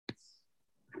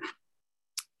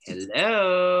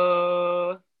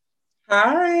Hello.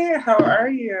 Hi, how are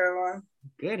you?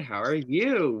 Good. How are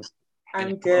you? And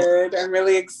I'm hello. good. I'm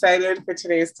really excited for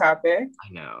today's topic.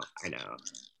 I know. I know.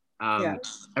 Um,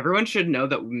 Yes, Everyone should know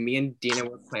that me and Dina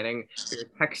were planning. We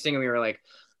were texting and we were like,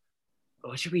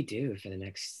 "What should we do for the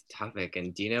next topic?"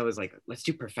 And Dina was like, "Let's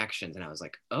do perfections." And I was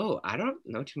like, "Oh, I don't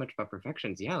know too much about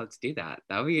perfections. Yeah, let's do that.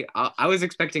 That would be." I was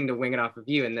expecting to wing it off of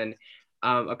you, and then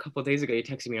a couple of days ago you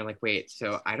texted me. And I'm like, "Wait,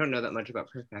 so I don't know that much about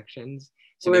perfections.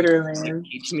 So maybe like literally.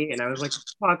 teach me." And I was like,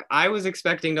 "Fuck, I was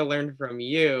expecting to learn from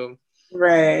you."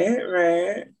 Right,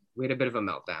 right. We had a bit of a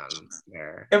meltdown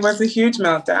there. It was a huge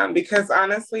meltdown because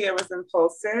honestly, it was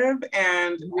impulsive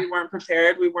and we weren't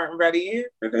prepared. We weren't ready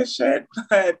for this shit.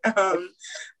 But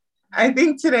I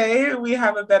think today we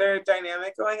have a better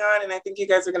dynamic going on, and I think you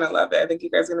guys are going to love it. I think you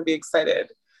guys are going to be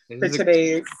excited This for is a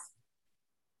today's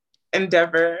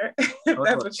endeavor, if that's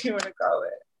total. what you want to call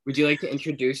it. Would you like to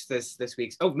introduce this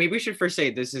week's? Oh, maybe we should first say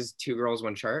this is Two Girls,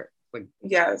 One Chart. Like,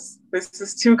 Yes, this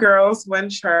is Two Girls, One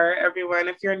Chart. Everyone,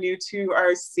 if you're new to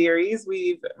our series,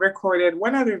 we've recorded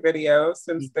one other video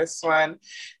since this one.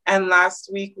 And last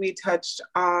week we touched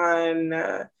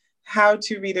on how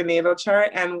to read a natal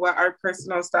chart and what our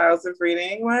personal styles of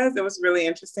reading was. It was really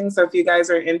interesting. So if you guys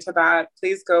are into that,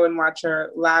 please go and watch our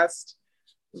last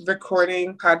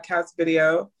recording podcast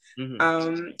video.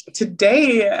 mhm.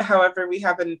 Today, however, we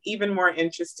have an even more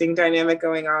interesting dynamic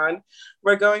going on.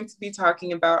 We're going to be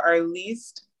talking about our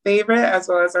least favorite as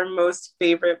well as our most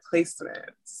favorite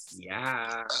placements.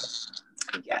 Yeah,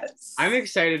 Yes, I'm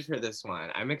excited for this one.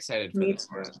 I'm excited for me this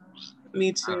too. one.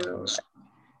 Me too. Um,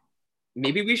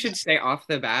 Maybe we should say off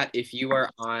the bat if you are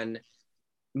on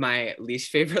my least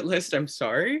favorite list. I'm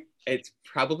sorry. It's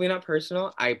probably not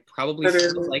personal. I probably still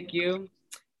Literally. like you.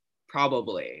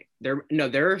 Probably. There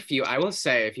are a few. I will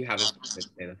say if you have this,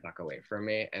 stay the fuck away from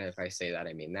me. And if I say that,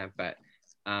 I mean that. But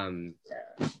um,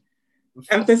 Yeah.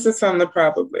 Emphasis on the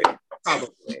probably.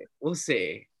 probably we'll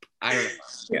see. I don't know.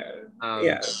 Yeah. Um,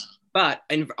 Yeah. but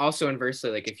and also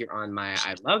inversely, like if you're on my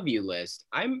I love you list,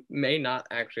 I may not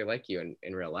actually like you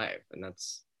in real life, and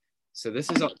that's so. This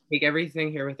is all. Take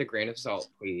everything here with a grain of salt,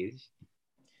 please.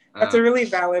 That's Um, a really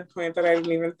valid point that I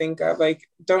didn't even think of. Like,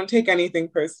 don't take anything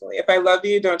personally. If I love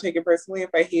you, don't take it personally. If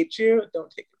I hate you, don't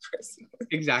take it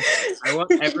exactly. I want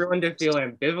personally. everyone to feel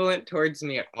ambivalent towards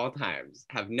me at all times.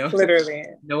 Have no Literally.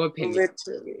 no opinion.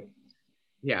 Literally.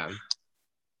 Yeah.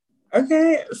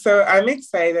 Okay, so I'm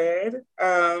excited.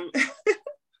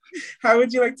 How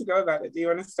would you like to go about it? Do you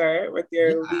want to start with your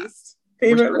Yeah. least We're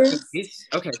favorite starting with list? these.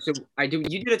 Okay, so I do.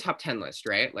 You did a top 10 list,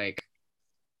 right? Like,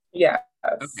 Yes,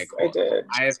 okay, I cool. did.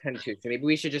 I have 10 too. So maybe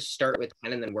we should just start with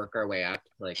 10 and then work our way up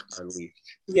to like our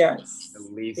least, Yes, the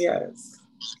least. yes.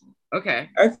 Okay,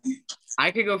 Okay,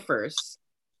 I could go first.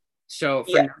 So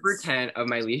for number yes. 10 of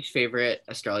my least favorite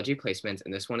astrology placements,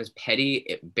 and this one is petty,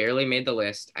 it barely made the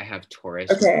list. I have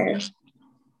Taurus. Okay.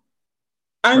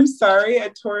 I'm sorry, a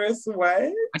Taurus what?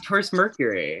 A Taurus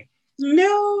Mercury.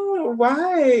 No,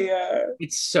 why?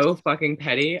 It's so fucking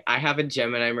petty. I have a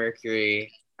Gemini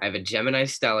Mercury. I have a Gemini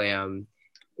stellium.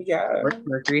 Yeah, Taurus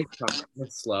Mercury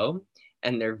is slow,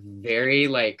 and they're very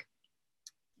like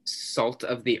salt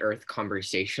of the earth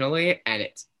conversationally, and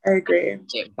I agree.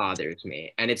 it bothers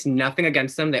me. And it's nothing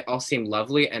against them. They all seem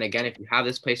lovely. And again, if you have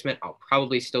this placement, I'll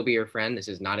probably still be your friend. This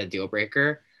is not a deal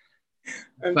breaker,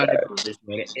 I'm but it dead. bothers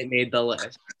me. It made the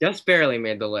list. Just barely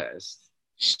made the list.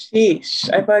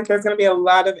 Sheesh. I feel like there's going to be a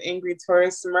lot of angry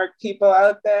Taurus smirk people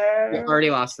out We there. already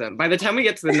lost them. By the time we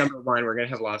get to the number one, we're gonna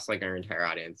have lost like our entire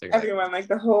audience. They're like, Everyone, like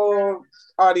the whole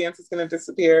audience is going to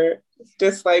disappear.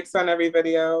 Dislikes on every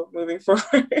video moving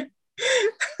forward.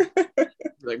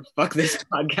 fuck this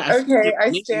podcast. Okay,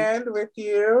 I stand with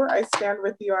you. I stand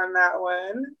with you on that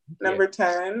one. Yeah. Number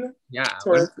 10, Yeah. What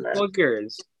Taurus Merc. was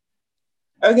yours?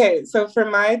 Okay, so for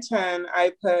my 10,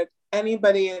 I put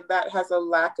anybody that has a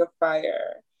lack of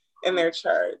fire in their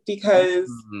chart because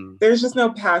Mm-hmm. there's just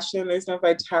no passion, there's no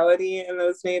vitality in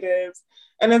those natives.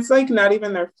 And it's like not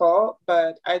even their fault,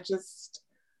 but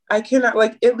I cannot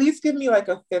like at least give me like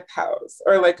a fifth house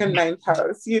or like a ninth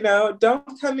house, you know? Don't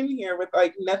come in here with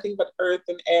like nothing but earth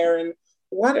and air and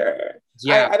water.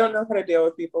 Yeah. I don't know how to deal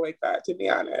with people like that, to be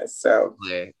honest. So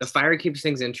The fire keeps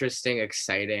things interesting,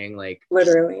 exciting. Like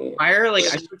literally. fire, like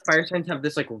I think fire signs have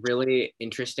this like really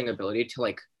interesting ability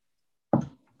to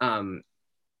um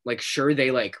sure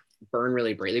they like burn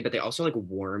really brightly, but they also like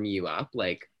warm you up.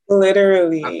 Like have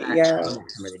Literally, that yeah.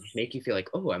 where they just make you feel like,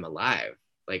 oh, I'm alive.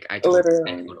 Like I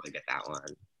Literally. totally get that one.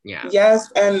 Yeah. Yes,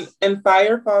 and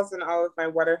fire falls in all of my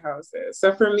water houses.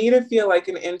 So for me to feel like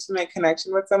an intimate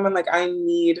connection with someone, like I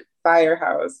need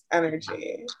firehouse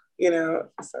energy.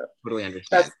 So Totally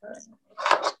understand.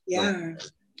 Yeah.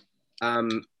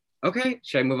 Okay,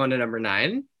 should I move on to number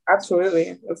 9?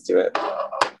 Absolutely. Let's do it.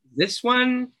 This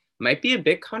one might be a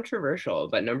bit controversial,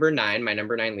 but my number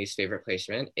 9 least favorite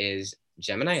placement is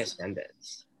Gemini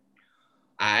ascendants.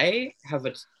 I have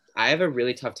a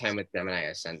really tough time with Gemini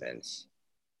ascendants.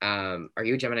 Are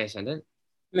you a Gemini ascendant?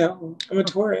 No, I'm a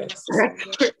Taurus.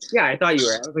 Yeah, I thought you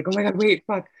were. I was like, oh my God, wait,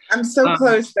 fuck. I'm so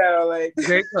close though, like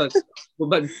very close. Well,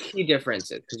 but key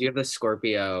differences, because you have the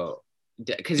Scorpio,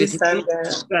 because it's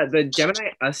the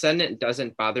Gemini ascendant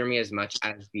doesn't bother me as much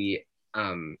as the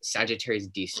Sagittarius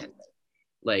descendant.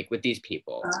 Like with these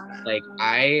people, like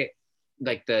I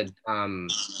like the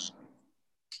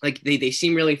like they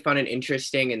seem really fun and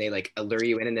interesting, and they like allure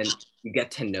you in, and then you get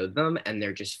to know them, and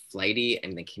they're just flighty,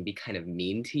 and they can be kind of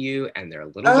mean to you, and they're a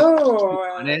little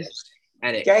bit honest,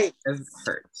 and it kind of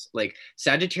hurts. Like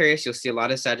Sagittarius, you'll see a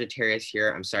lot of Sagittarius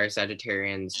here. I'm sorry,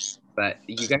 Sagittarians, but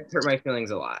you guys hurt my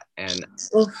feelings a lot, and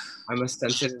I'm a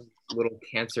sensitive little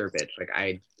Cancer bitch. Like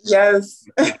I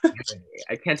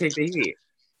can't take the heat.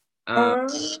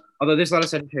 Although there's a lot of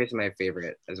Sagittarius in my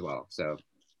favorite as well, so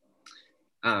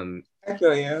I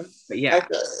feel you. But yeah,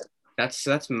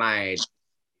 that's my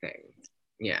thing.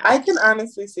 Yeah, I can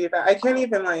honestly see that. I can't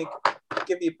even like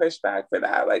give you pushback for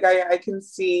that. Like I can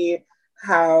see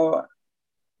how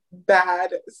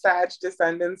bad Sag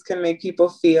descendants can make people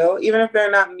feel, even if they're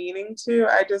not meaning to.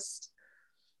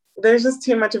 There's just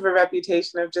too much of a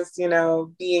reputation of just,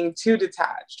 being too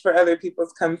detached for other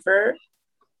people's comfort.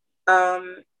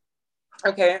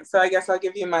 Okay, so I guess I'll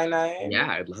give you my 9. Yeah,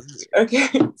 I'd love to. Okay,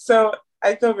 so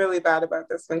I feel really bad about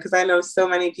this one because I know so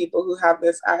many people who have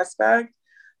this aspect.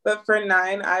 But for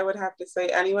 9, I would have to say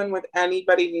anyone with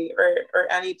anybody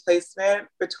or any placement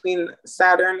between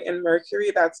Saturn and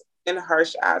Mercury that's in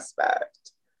harsh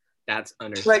aspect. That's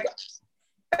understandable.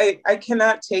 Like, I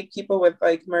cannot take people with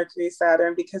like Mercury,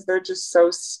 Saturn because they're just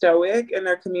so stoic in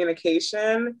their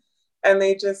communication and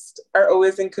they just are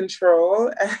always in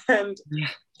control. And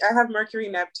I have Mercury,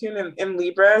 Neptune in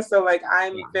Libra. So like,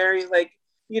 I'm very like,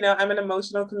 I'm an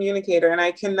emotional communicator and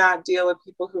I cannot deal with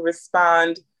people who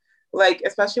respond like,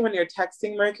 especially when you're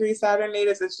texting Mercury, Saturn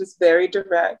natives, it's just very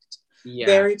direct,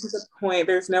 very to the point.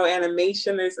 There's no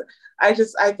animation. I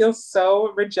feel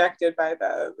so rejected by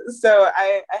them. So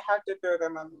I have to throw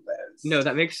them on the list. No,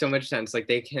 that makes so much sense. Like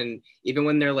they can, even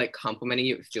when they're like complimenting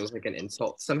you, it feels like an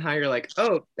insult. Somehow you're like,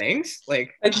 oh, thanks.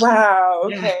 Like wow,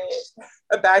 okay.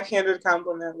 A backhanded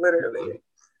compliment, literally.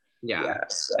 Yeah.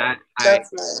 So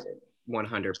that's my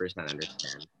 100%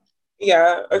 understand.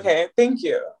 Yeah, okay. Thank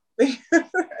you.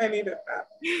 I needed that.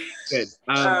 Good.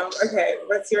 Okay,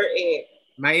 what's your 8?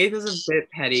 My 8 is a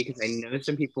bit petty because I know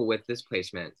some people with this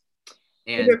placement.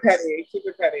 And keep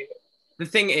it petty. The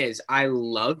thing is, I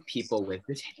love people with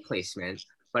this placement,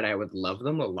 but I would love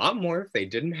them a lot more if they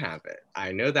didn't have it.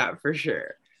 I know that for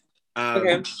sure.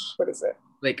 Okay, what is it?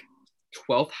 Like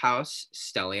 12th house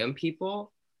stellium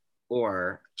people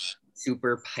or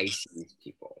super Pisces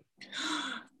people.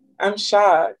 I'm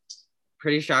shocked.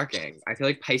 Pretty shocking. I feel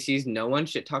like Pisces, no one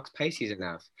shit talks Pisces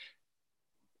enough.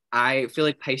 I feel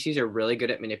like Pisces are really good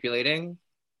at manipulating,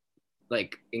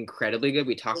 like incredibly good.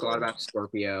 We talk a lot about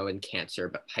Scorpio and Cancer,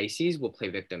 but Pisces will play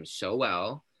victim so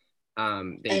well.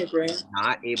 They're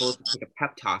not able to take a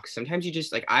pep talk. Sometimes you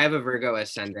just like, I have a Virgo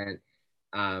ascendant.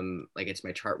 Like it's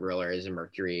my chart ruler is a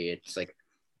Mercury. It's like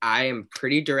I am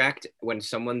pretty direct when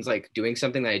someone's like doing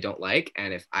something that I don't like.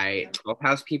 And if 12th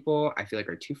house people, I feel like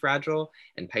are too fragile,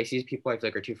 and Pisces people, I feel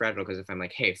like are too fragile because if I'm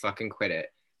like, hey, fucking quit it,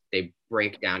 they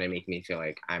break down and make me feel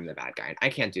like I'm the bad guy. And I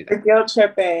can't do that. The guilt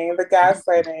tripping, the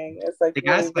gaslighting is like the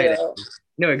gaslighting. Real.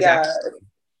 No, exactly.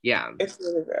 Yeah. It's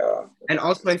really real. And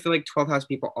also I feel like 12th house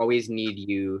people always need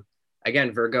you.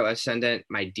 Again, Virgo ascendant,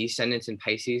 my descendants in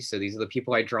Pisces. So these are the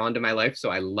people I draw into my life.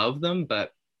 So I love them,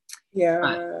 but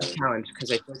challenge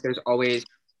because I think there's always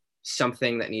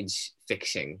something that needs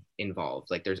fixing involved.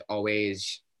 Like there's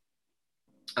always,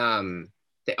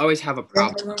 they always have a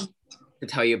problem to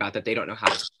tell you about that they don't know how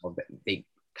to solve it. They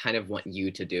kind of want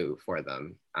you to do for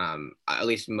them. At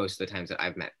least most of the times that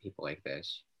I've met people like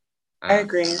this. I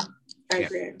agree. I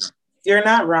agree. You're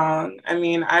not wrong. I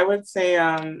mean, I would say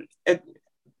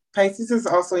Pisces is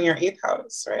also in your 8th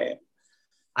house, right?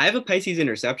 I have a Pisces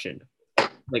interception.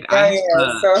 Like my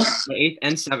 8th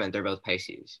and 7th are both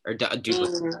Pisces or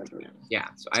duplicates. Yeah,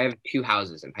 so I have 2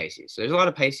 houses in Pisces. So there's a lot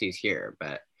of Pisces here,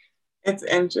 but it's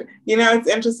interesting. It's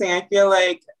interesting. I feel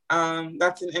like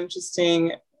that's an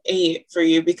interesting 8 for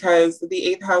you because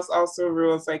the 8th house also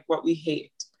rules like what we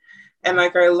hate. And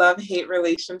like our love-hate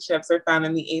relationships are found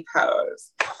in the 8th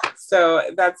house. So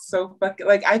that's so fucking,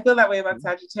 like, I feel that way about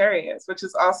Sagittarius, which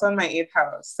is also in my eighth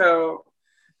house. So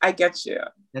I get you.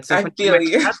 That's so I funny. feel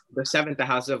you. The seventh, the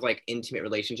house of like intimate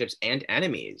relationships and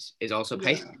enemies, is also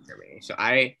Pisces for me. So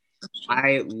I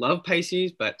love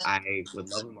Pisces, but I would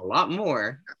love them a lot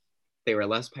more if they were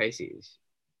less Pisces.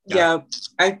 Yeah,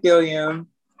 I feel you.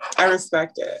 I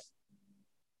respect it.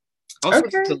 Also,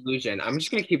 okay. Delusion. I'm just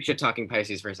gonna keep shit talking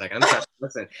Pisces for a second. I'm sorry.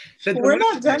 Listen, we're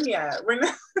not done yet. We're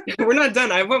not. We're not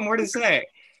done. I have more to say.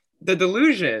 The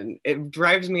delusion, it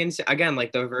drives me insane. Again,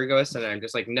 like the Virgo ascendant, I'm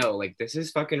just like, no, like this is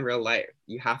fucking real life.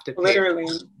 You have to pay.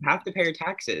 Literally. You have to pay your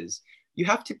taxes. You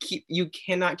have to you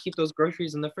cannot keep those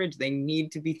groceries in the fridge. They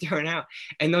need to be thrown out.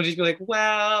 And they'll just be like,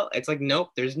 well, it's like,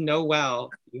 nope, there's no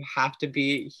well. You have to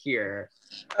be here.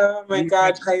 Oh my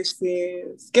God,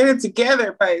 Pisces. Get it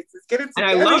together, Pisces. Get it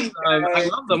together. And I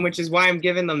love them, which is why I'm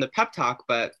giving them the pep talk.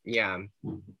 But yeah.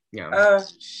 Oh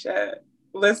shit.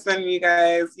 Listen, you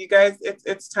guys,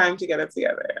 it's time to get it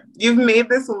together. You've made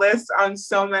this list on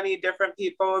so many different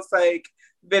people's like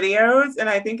videos, and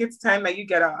I think it's time that you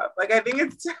get off. Like, I think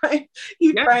it's time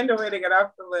you find a way to get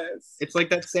off the list. It's like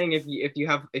that saying, if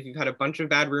you've had a bunch of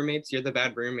bad roommates, you're the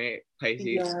bad roommate,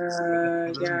 Pisces.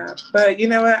 Yeah. But you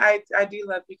know what? I do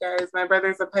love you guys. My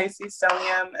brother's a Pisces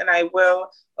stellium, and I will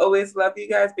always love you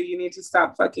guys, but you need to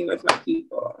stop fucking with my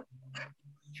people.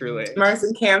 Truly. Mars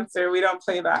and Cancer, we don't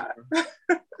play that.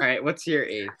 All right, what's your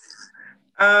 8?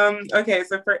 Okay,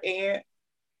 so for 8,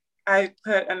 I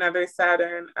put another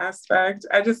Saturn aspect.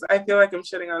 I feel like I'm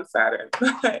shitting on Saturn,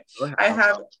 but I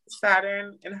have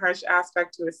Saturn in harsh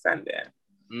aspect to ascendant.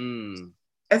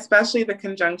 Especially the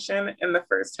conjunction in the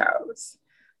first house.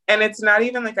 And it's not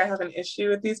even like I have an issue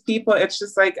with these people. It's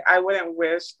just like, I wouldn't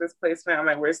wish this placement on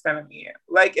my worst enemy.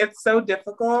 Like, it's so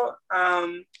difficult.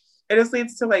 It just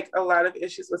leads to like a lot of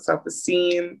issues with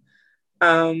self-esteem,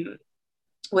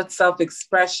 with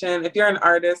self-expression. If you're an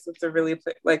artist, it's a really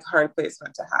like hard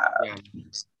placement to have.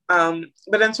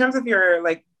 But in terms of your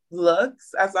like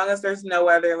looks, as long as there's no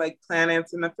other like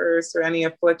planets in the first or any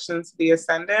afflictions to the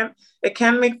ascendant, it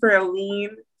can make for a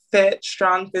lean, fit,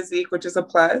 strong physique, which is a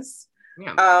plus.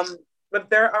 But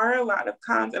there are a lot of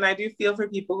cons, and I do feel for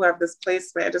people who have this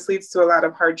placement. It just leads to a lot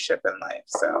of hardship in life.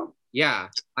 So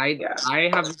I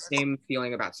have the same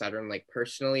feeling about Saturn. Like,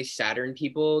 personally, Saturn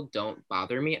people don't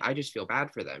bother me. I just feel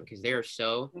bad for them because they are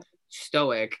so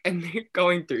stoic and they're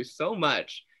going through so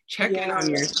much. Check in on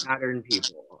your Saturn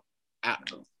people.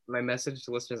 My message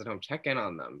to listeners at home: check in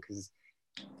on them because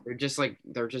they're just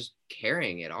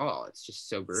carrying it all. It's just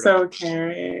so brutal. So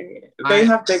caring. They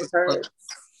have big hearts.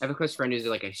 I have a close friend who's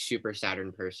like a super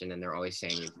Saturn person, and they're always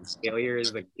saying failure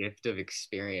is the gift of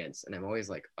experience. And I'm always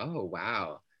like, oh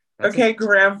wow. Okay,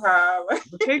 Grandpa.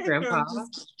 Okay, Grandpa.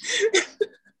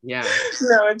 Yeah.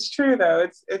 No, it's true though.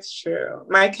 It's true.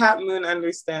 My cat Moon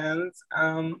understands.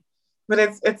 But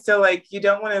it's still like, you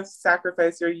don't want to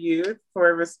sacrifice your youth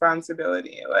for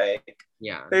responsibility. Like,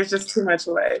 there's just too much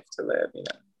life to live, you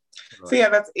know. So yeah,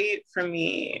 that's 8 for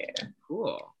me.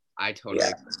 Cool. I totally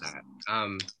get that.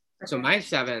 So my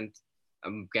 7th,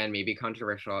 again, maybe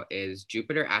controversial, is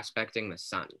Jupiter aspecting the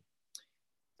sun.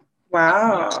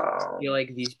 Wow. I feel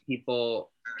like these people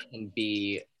can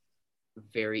be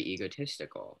very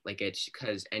egotistical. Like, it's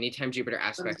because anytime Jupiter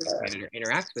aspects a planet or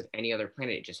interacts with any other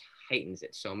planet, it just heightens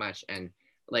it so much. And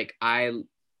like,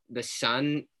 the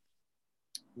sun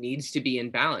needs to be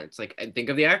in balance. Like, I think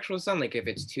of the actual sun. Like, if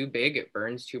it's too big, it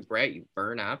burns too bright, you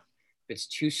burn up. If it's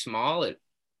too small,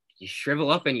 you shrivel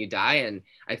up and you die. And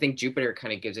I think Jupiter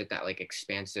kind of gives it that like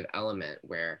expansive element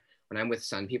where when I'm with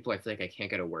sun people, I feel like I can't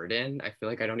get a word in. I feel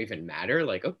like I don't even matter.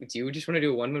 Like, oh, do you just want to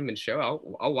do a one-woman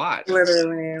show? I'll watch.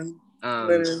 Literally.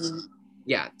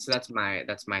 Yeah, so that's my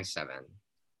 7.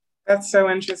 That's so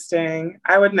interesting.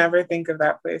 I would never think of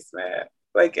that placement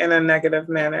like in a negative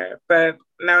manner, but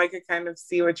now I could kind of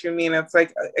see what you mean. It's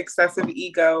like excessive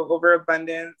ego,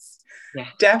 overabundance. Yeah.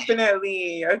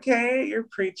 Definitely. Okay, you're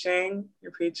preaching.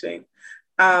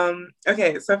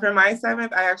 Okay, so for my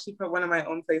 7th, I actually put one of my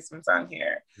own placements on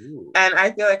here. Ooh. And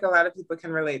I feel like a lot of people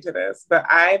can relate to this, but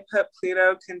I put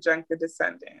Pluto conjunct the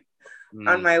descendant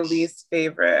on my least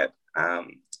favorite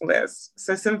list.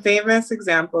 So some famous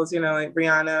examples, you know, like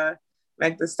Rihanna,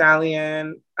 Meg Thee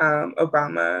Stallion,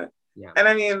 Obama. Yeah. And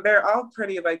I mean, they're all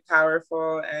pretty like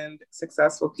powerful and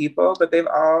successful people, but they've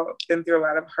all been through a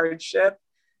lot of hardship.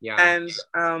 Yeah. And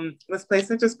this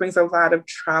placement just brings a lot of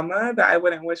trauma that I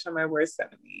wouldn't wish on my worst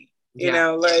enemy. You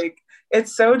know, like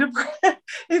it's so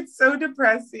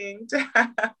depressing to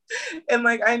have. And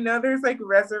like, I know there's like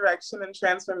resurrection and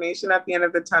transformation at the end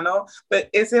of the tunnel, but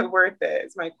is it worth it?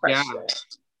 Is my question. Yeah.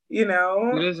 You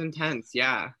know? It is intense,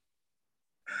 yeah.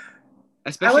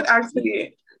 Especially, I would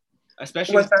actually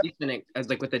especially What's with that? descendant,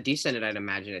 like with the descendant, I'd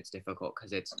imagine it's difficult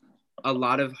because it's a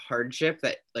lot of hardship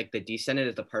that like the descendant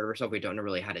is the part of ourselves we don't know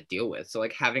really how to deal with. So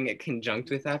like having it conjunct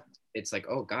with that, it's like,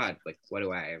 oh God, like what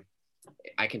do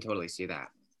I can totally see that.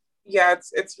 Yeah,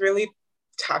 it's really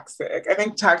toxic. I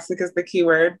think toxic is the key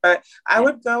word, but I Yeah.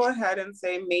 would go ahead and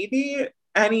say maybe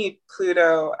any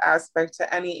Pluto aspect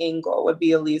to any angle would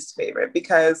be a least favorite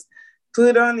because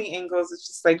Pluto and the angles is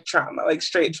just like trauma, like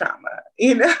straight trauma,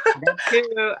 you know?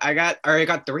 I got two. I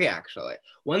got three actually.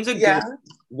 One's a good. Yeah.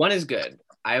 One is good.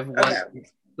 I have one. Okay.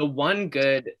 The one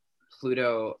good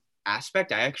Pluto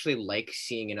aspect I actually like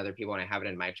seeing in other people, and I have it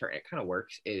in my chart. And it kind of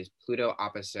works. Is Pluto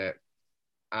opposite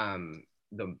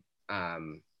the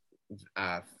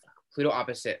uh Pluto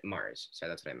opposite Mars. So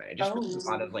that's what I meant. It just brings a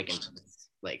lot of Oh. like intense,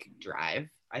 like drive.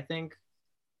 I think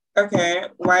Okay.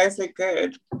 Why is it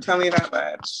good? Tell me that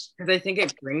much. because I think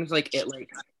it brings like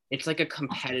it's like a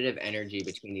competitive energy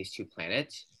between these two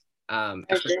planets.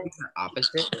 Especially Okay. if they're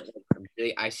opposite.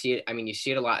 Really, I see it. I mean, you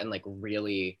see it a lot in like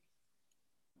really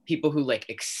people who like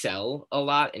excel a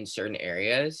lot in certain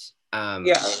areas.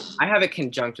 Yeah. I have it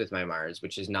conjunct with my Mars,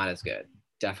 which is not as good.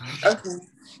 Definitely Okay.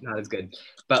 not as good.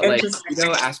 But like,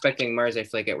 Interesting. aspecting Mars, I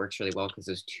feel like it works really well because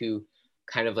those two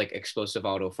kind of like explosive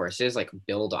volatile forces like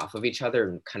build off of each other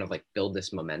and kind of like build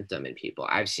this momentum in people.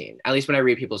 I've seen, at least when I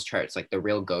read people's charts, like the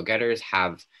real go-getters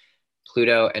have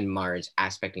Pluto and Mars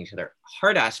aspecting each other.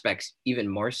 Hard aspects even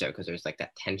more so because there's like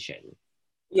that tension.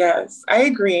 Yes, I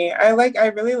agree. I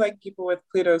really like people with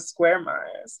Pluto square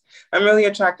Mars. I'm really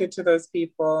attracted to those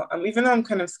people. Even though I'm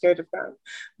kind of scared of them.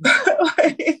 But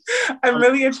like I'm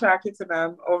really attracted to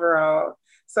them overall.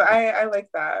 So I like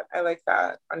that. I like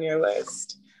that on your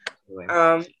list.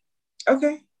 Um,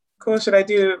 okay, cool. Should I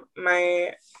do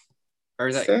my Or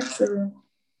is that six or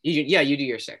yeah, you do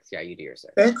your six. Yeah, you do your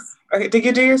six. six? Okay, did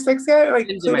you do your six yet? I Like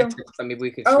didn't do my Pluto. six, but maybe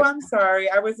we could Oh, switch. I'm sorry.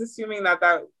 I was assuming that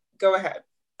go ahead.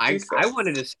 Do I six.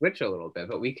 wanted to switch a little bit,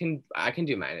 but I can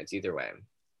do mine. It's either way.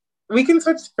 We can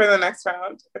switch for the next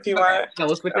round if you Okay. want. No,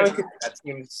 we'll switch And we it. could, That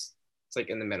seems it's like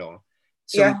in the middle.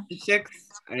 So my yeah.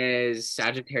 sixth is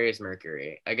Sagittarius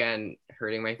Mercury. Again,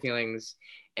 hurting my feelings.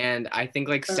 And I think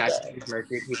like Okay. Sagittarius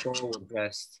Mercury people will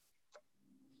just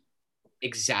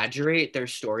exaggerate their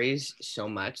stories so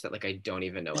much that like I don't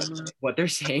even know what they're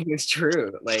saying is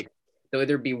true. Like they'll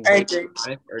either be I way agree. too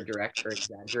honest or direct or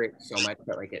exaggerate so much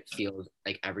that like it feels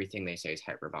like everything they say is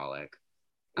hyperbolic.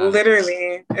 Um,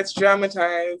 Literally, it's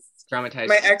dramatized. Traumatized.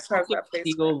 My ex has that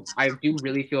placement. I do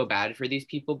really feel bad for these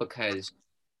people because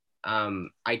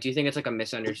I do think it's like a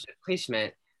misunderstood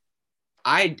placement.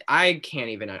 I can't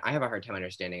even I have a hard time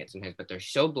understanding it sometimes, but they're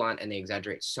so blunt and they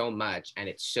exaggerate so much and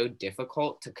it's so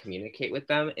difficult to communicate with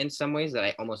them in some ways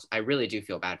that I really do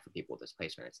feel bad for people with this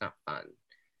placement. It's not fun. Uh,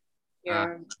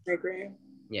 Yeah, I agree.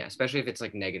 yeah, especially if it's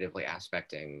like negatively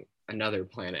aspecting another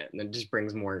planet and it just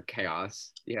brings more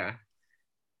chaos. Yeah.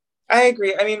 I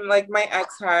agree. I mean, like my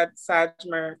ex had Sag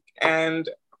Merc, and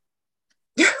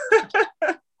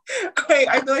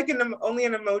I feel like only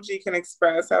an emoji can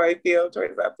express how I feel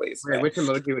towards that Wait, placement. which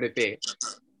emoji would it be?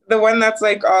 The one that's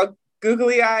like all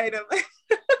googly eyed and like,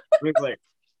 Like,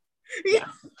 yeah, yeah,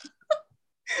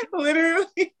 literally,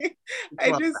 it's a I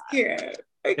lot of just that. can't.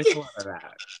 I It's a can't. lot of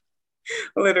that.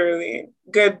 Literally,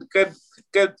 good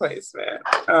placement.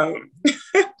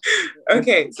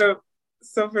 Okay, so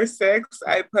for six,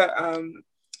 I put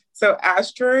so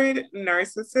asteroid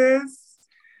Narcissus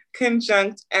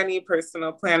conjunct any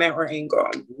personal planet or angle.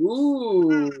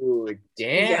 Ooh, Yeah.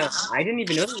 damn. I didn't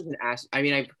even know there was an I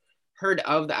mean, I've heard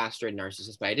of the asteroid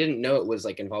Narcissus, but I didn't know it was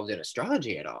like involved in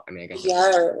astrology at all. I mean, I guess it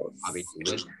Yes. obviously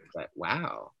would, but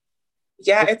wow.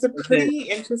 Yeah, So it's a is it, pretty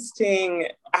interesting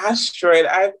asteroid.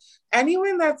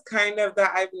 Anyone that's kind of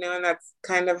that I've known that's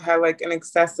kind of had like an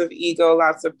excessive ego,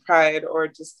 lots of pride, or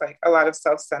just like a lot of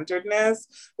self-centeredness.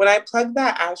 When I plug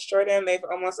that asteroid in, they've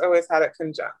almost always had it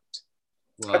conjunct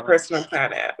a well, personal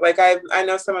planet. Like I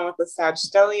know someone with a Sag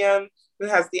stellium who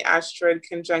has the asteroid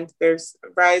conjunct their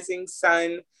rising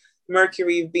sun,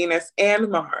 Mercury, Venus, and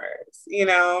Mars, you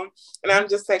know? And I'm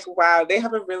just like, wow, they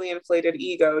have a really inflated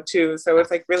ego too. So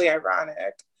it's like really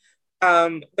ironic.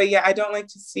 But yeah, I don't like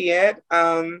to see it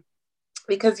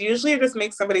because usually it just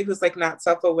makes somebody who's like not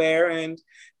self-aware and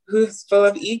who's full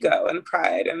of ego and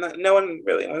pride, and no one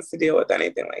really wants to deal with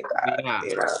anything like that, yeah,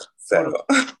 you know? totally.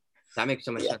 So That makes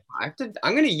so much yeah, sense.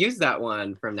 I'm gonna use that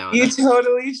one from now on. you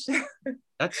totally should.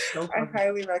 That's so I fun.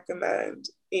 highly recommend.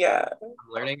 Yeah. I'm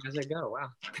learning as I go. Wow.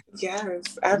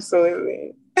 Yes,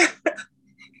 absolutely.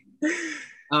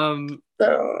 Um,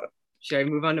 So should I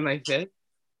move on to my fifth?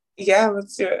 yeah,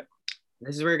 let's do it.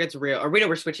 This is where it gets real. Or wait, no,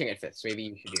 we're switching at fifth, so maybe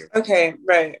you should do your Okay,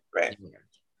 right. yeah.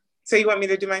 So you want me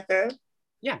to do my fifth?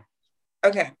 Yeah.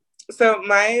 Okay. So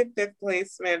my fifth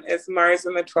placement is Mars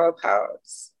in the 12th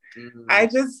house. I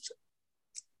Mm, just,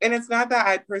 and it's not that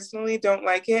I personally don't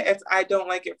like it. It's I don't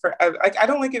like it for like I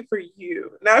don't like it for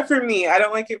you, not for me. I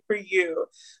don't like it for you.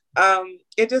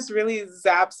 It just really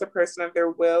zaps a person of their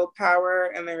willpower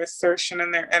and their assertion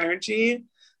and their energy.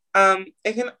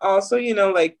 It can also,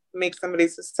 like make somebody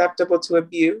susceptible to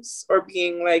abuse or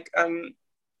being like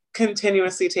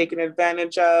continuously taken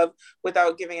advantage of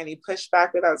without giving any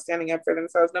pushback, without standing up for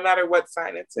themselves, no matter what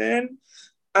sign it's in.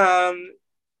 Um,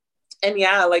 and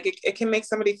yeah, like it can make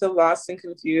somebody feel lost and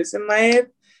confused in life.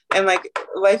 And like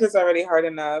life is already hard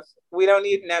enough. We don't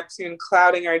need Neptune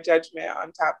clouding our judgment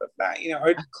on top of that,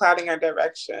 or clouding our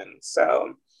direction.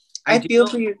 So I I do feel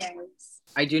know for you guys.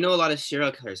 I do know a lot of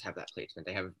serial killers have that placement.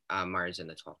 They have Mars in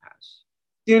the 12th house.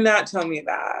 Do not tell me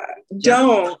that. Jeffrey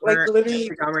Don't like Dahmer, literally.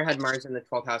 Jeffrey Dahmer had Mars in the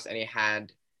 12th house, and he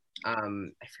had I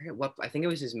forget what, I think it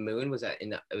was his moon was it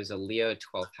was a Leo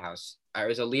 12th house, or it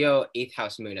was a Leo 8th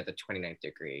house moon at the 29th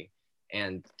degree,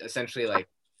 and essentially like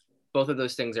both of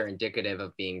those things are indicative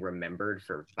of being remembered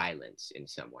for violence in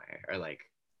some way, or like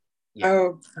yeah.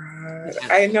 Oh God,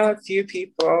 And, I know a few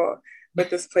people with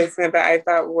this placement that I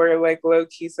thought were like low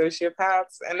key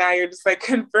sociopaths, and now you're just like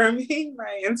confirming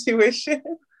my intuition.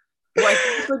 well, I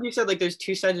think it's like you said, like there's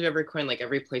two sides of every coin. Like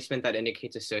every placement that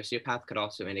indicates a sociopath could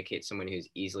also indicate someone who's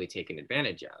easily taken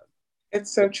advantage of.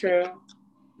 It's so true.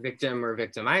 Victim or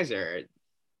victimizer,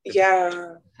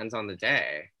 Yeah. depends on the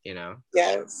day, you know?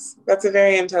 Yes, that's a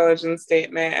very intelligent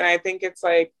statement. And I think it's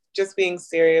like just being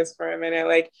serious for a minute.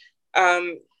 Like,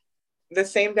 um, the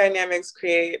same dynamics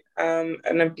create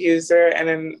an abuser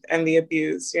and the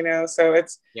abused. So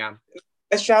it's Yeah.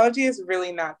 astrology is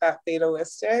really not that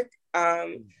fatalistic.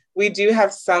 We do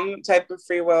have some type of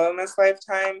free will in this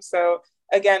lifetime. So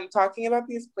again, talking about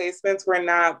these placements, we're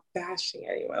not bashing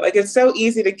anyone. Like it's so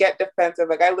easy to get defensive.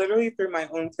 Like I literally threw my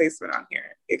own placement on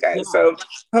here, you Yeah. guys. So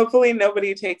hopefully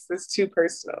nobody takes this too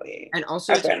personally. And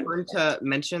also it's Okay. important to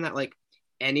mention that like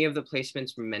any of the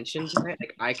placements mentioned tonight,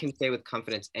 like I can say with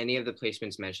confidence, any of the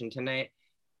placements mentioned tonight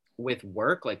with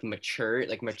work, like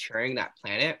maturing that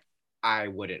planet, I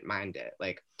wouldn't mind it.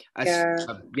 Like Yeah.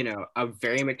 a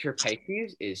very mature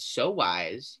Pisces is so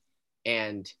wise,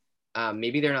 and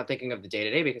maybe they're not thinking of the day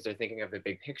to day because they're thinking of the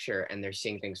big picture, and they're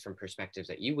seeing things from perspectives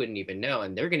that you wouldn't even know,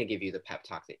 and they're going to give you the pep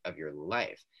talk of your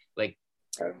life. Like,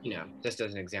 just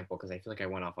as an example, because I feel like I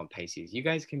went off on Pisces. You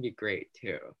guys can be great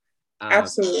too. Um,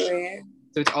 Absolutely.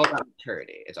 so it's all about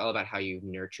maturity. It's all about how you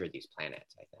nurture these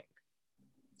planets, I think.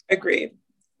 Agreed.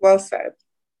 Well said.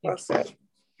 Well said.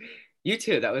 You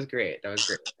too. That was great. That was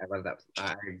great. I love that.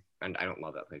 And I don't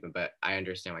love that placement, but I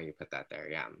understand why you put that there.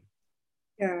 Yeah.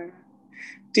 Yeah.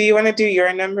 Do you want to do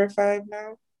your number 5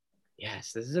 now?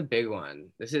 Yes, this is a big one.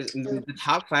 This is the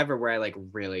top 5 are where I like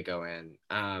really go in.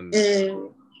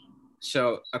 Mm.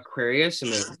 So Aquarius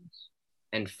moons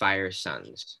and fire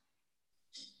suns.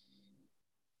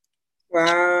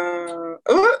 Wow.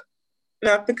 Ooh,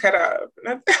 not the cutoff.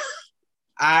 Not the-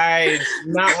 I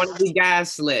do not want to be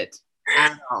gaslit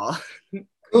at all.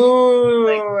 Like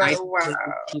Ooh, I think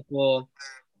wow. people,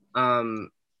 um,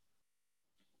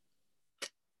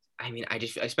 I mean, I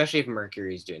just, especially if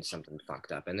Mercury's doing something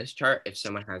fucked up in this chart, if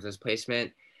someone has this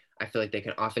placement, I feel like they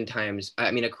can oftentimes,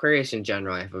 I mean, Aquarius in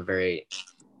general, I have a very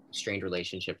strained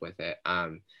relationship with it.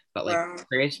 But like Wow.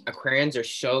 Aquarians are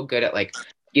so good at like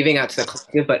giving out to the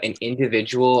collective, but in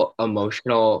individual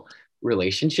emotional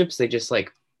relationships, they just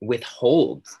like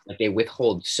they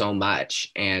withhold so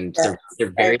much, and Yes, they're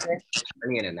I very agree.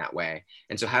 Saturnian in that way.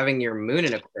 And so having your moon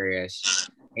in Aquarius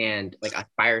and like a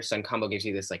fire sun combo gives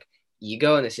you this like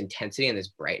ego and this intensity and this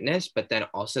brightness, but then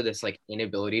also this like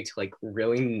inability to like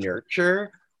really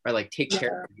nurture or like take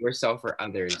care Yeah. of yourself or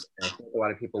others. And I think a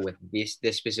lot of people with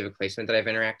this specific placement that I've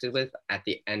interacted with, at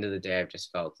the end of the day, I've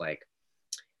just felt like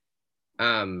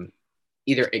um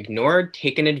either ignored,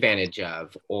 taken advantage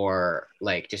of, or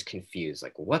like just confused.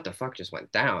 Like what the fuck just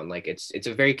went down? Like it's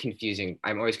a very confusing.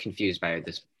 I'm always confused by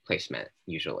this placement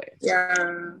usually.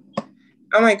 Yeah.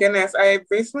 Oh my goodness. I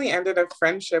recently ended a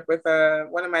friendship with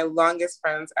one of my longest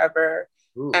friends ever.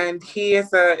 Ooh. And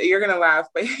you're gonna laugh,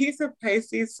 but he's a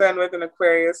Pisces sun with an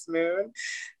Aquarius moon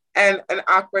and an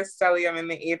aqua stellium in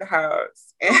the 8th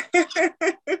house.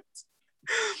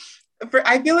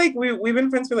 I feel like we've been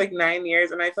friends for like 9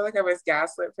 years, and I feel like I was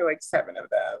gaslit for like 7 of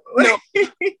No,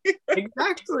 them.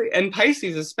 exactly. And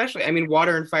Pisces especially. I mean,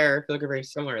 water and fire I feel like are very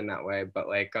similar in that way, but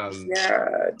like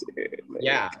Yeah, dude.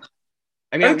 yeah.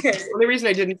 I mean, Okay. the only reason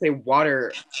I didn't say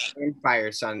water and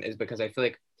fire sun is because I feel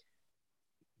like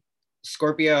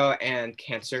Scorpio and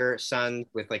Cancer sun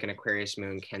with like an Aquarius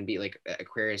moon can be like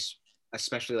Aquarius,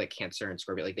 especially like Cancer and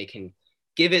Scorpio, like they can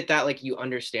give it that like you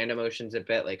understand emotions a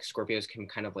bit. Like Scorpios can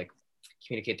kind of like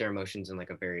communicate their emotions in like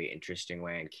a very interesting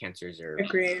way, and Cancers are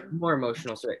Agreed. more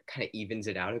emotional, so it kind of evens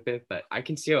it out a bit. But I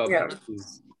can see how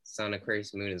Sun,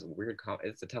 Aquarius, Moon is a weird.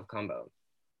 It's a tough combo.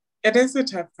 It is a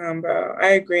tough combo.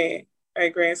 I agree.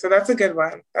 So that's a good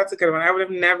one. I would have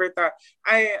never thought.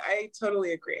 I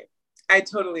totally agree. I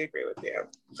totally agree with you,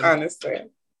 honestly.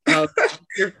 Oh,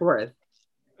 your fourth.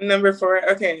 Number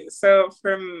 4. Okay, so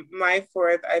for my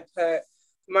fourth, I put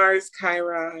Mars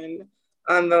Chiron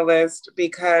on the list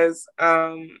because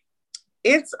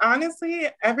it's honestly,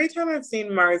 every time I've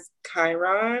seen Mars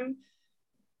Chiron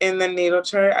in the natal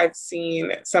chart, I've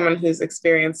seen someone who's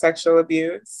experienced sexual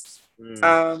abuse.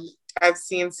 I've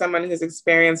seen someone who's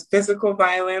experienced physical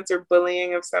violence or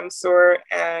bullying of some sort.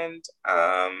 And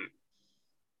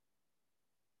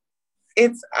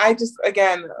I just,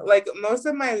 again, like most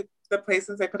of the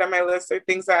placements I put on my list are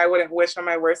things that I wouldn't wish on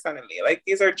my worst enemy. Like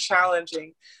these are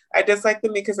challenging. I dislike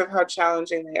them because of how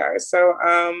challenging they are. So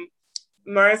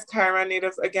Mars Chiron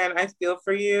natives, again, I feel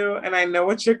for you and I know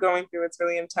what you're going through. It's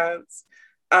really intense.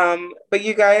 But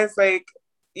you guys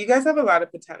have a lot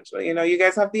of potential. You know, you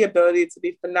guys have the ability to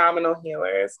be phenomenal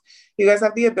healers. You guys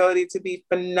have the ability to be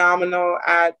phenomenal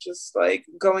at just like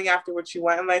going after what you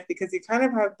want in life, because you kind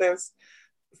of have this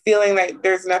feeling like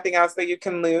there's nothing else that you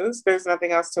can lose. There's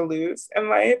nothing else to lose in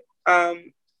life.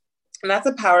 And that's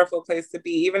a powerful place to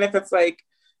be, even if it's like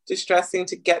distressing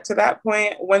to get to that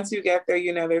point. Once you get there,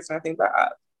 you know, there's nothing but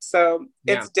up. So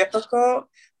it's difficult,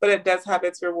 but it does have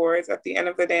its rewards at the end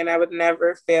of the day. And I would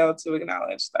never fail to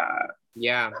acknowledge that.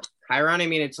 Yeah. Chiron, I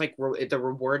mean, it's like the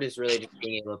reward is really just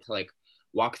being able to like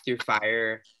walk through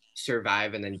fire,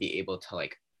 survive, and then be able to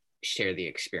like share the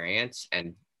experience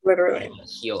and literally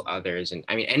heal others. And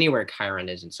I mean, anywhere Chiron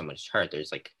is in someone's chart,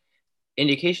 there's like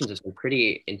indications of some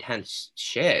pretty intense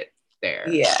shit there.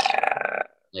 Yeah.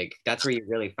 Like that's where you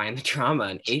really find the trauma.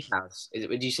 In 8th house.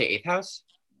 Would you say 8th house?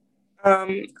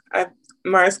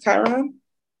 Mars Chiron.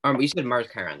 You said Mars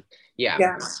Chiron.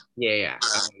 Yeah.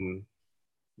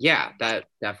 Yeah, that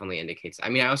definitely indicates. I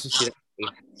mean, I also see that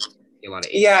a lot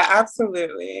of 8th. Yeah,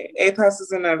 absolutely. 8th house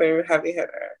is another heavy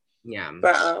hitter. Yeah.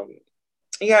 But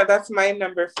yeah, that's my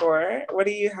number 4. What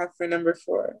do you have for number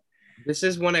 4? This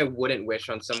is one I wouldn't wish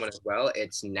on someone as well.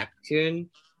 It's Neptune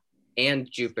and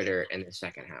Jupiter in the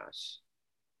 2nd house.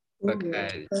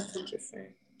 Because that's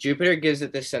interesting. Jupiter gives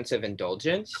it this sense of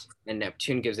indulgence, and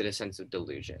Neptune gives it a sense of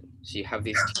delusion. So you have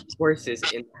these two forces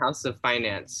in the house of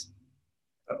finance.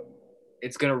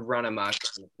 It's gonna run amok,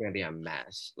 and it's gonna be a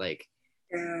mess. Like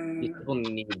people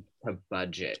need to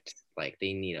budget. Like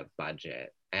they need a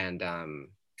budget, and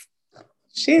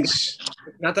sheesh.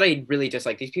 Not that I really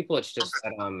dislike these people. It's just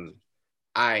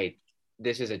that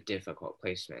this is a difficult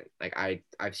placement. Like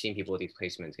I've seen people with these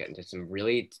placements get into some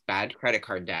really bad credit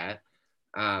card debt.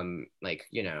 Like,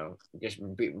 you know, just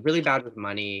be really bad with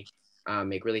money,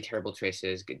 make really terrible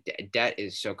choices. Debt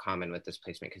is so common with this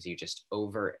placement because you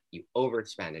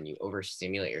overspend and you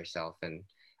overstimulate yourself. And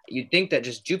you'd think that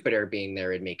just Jupiter being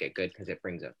there would make it good because it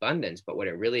brings abundance. But what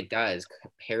it really does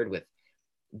paired with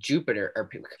Jupiter or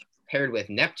paired with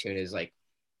Neptune is like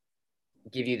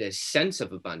give you this sense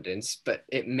of abundance, but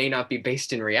it may not be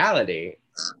based in reality,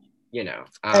 you know.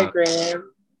 I agree. Yeah.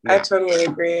 I totally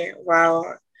agree.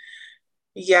 Wow.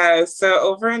 Yeah, so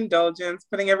overindulgence,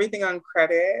 putting everything on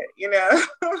credit, you know.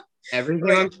 Everything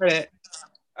like, on credit.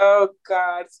 Oh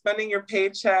God, spending your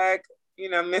paycheck, you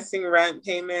know, missing rent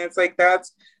payments, like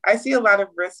I see a lot of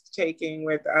risk taking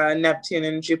with Neptune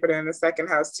and Jupiter in the 2nd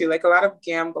house too, like a lot of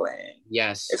gambling.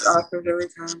 Yes. It's also really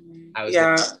common. I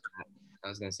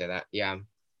was gonna say that. Yeah.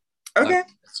 Okay.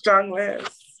 Strong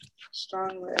list.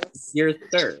 Your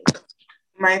third.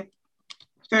 My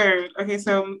third. Okay,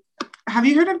 so have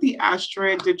you heard of the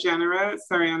asteroid Degeneres?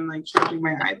 Sorry, I'm like checking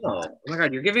my iPad. Oh my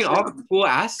God, you're giving all the cool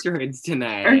asteroids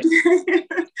tonight.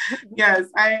 Yes,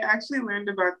 I actually learned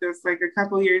about this like a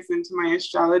couple years into my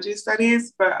astrology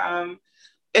studies, but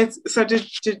it's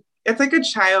like a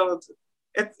child.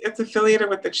 It's affiliated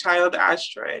with the child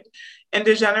asteroid, and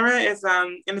Degeneres is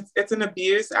and it's an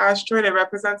abuse asteroid. It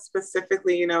represents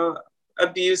specifically, you know,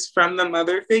 abuse from the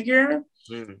mother figure.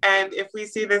 And if we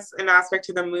see this in aspect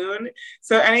to the moon,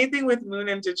 so anything with moon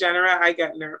and Degenerate, I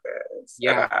get nervous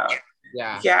about.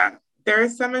 Yeah. There are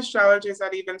some astrologers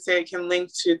that even say it can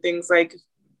link to things like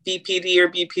BPD or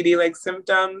BPD like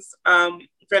symptoms.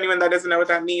 For anyone that doesn't know what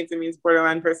that means, it means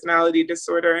borderline personality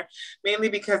disorder, mainly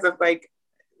because of like,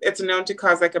 it's known to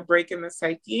cause like a break in the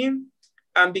psyche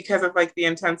because of like the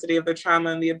intensity of the trauma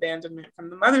and the abandonment from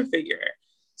the mother figure.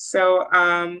 So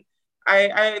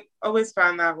I always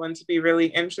found that one to be really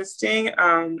interesting.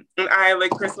 And I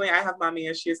like personally, I have mommy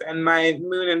issues, and my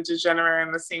moon and degenerate are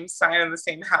in the same sign in the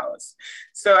same house.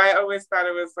 So I always thought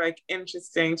it was like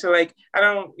interesting to like, I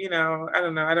don't know,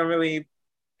 I don't really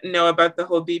know about the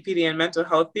whole BPD and mental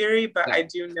health theory, but Yeah. I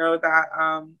do know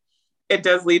that it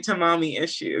does lead to mommy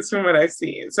issues from what I've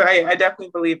seen. So I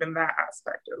definitely believe in that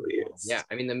aspect at Yeah, least.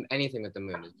 I mean, anything with the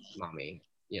moon is mommy,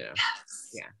 you know.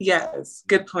 Yeah. Yes,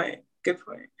 good point. Good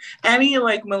point. Any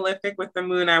like malefic with the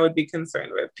moon, I would be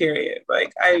concerned with. Period.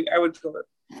 Like Yeah. I would go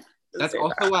and That's say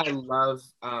also that. why I love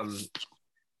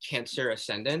Cancer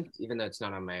ascendant, even though it's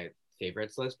not on my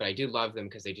favorites list, but I do love them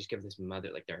because they just give this mother,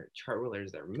 like their chart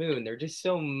rulers, their moon, they're just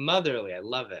so motherly. I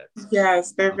love it.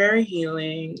 Yes, they're very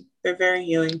healing. They're very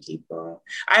healing people.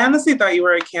 I honestly thought you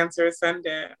were a Cancer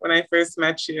ascendant when I first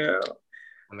met you.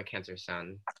 I'm a Cancer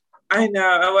sun. I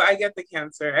know. Oh, well, I get the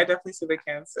Cancer. I definitely see the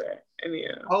Cancer in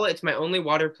you. It's my only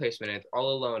water placement. It's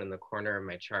all alone in the corner of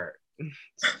my chart.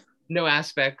 No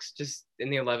aspects, just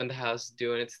in the 11th house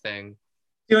doing its thing.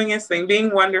 Doing its thing,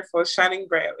 being wonderful, shining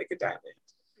bright like a diamond.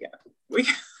 Yeah.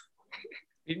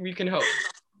 We can hope.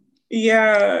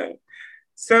 Yeah.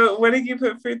 So what did you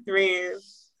put for 3?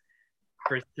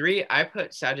 For 3, I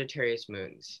put Sagittarius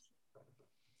moons.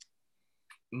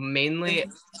 Mainly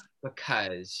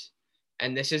because,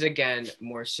 and this is again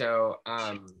more so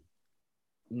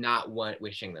not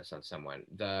wishing this on someone,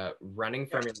 the running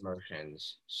from your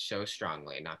emotions so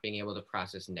strongly, not being able to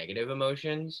process negative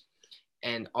emotions,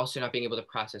 and also not being able to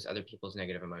process other people's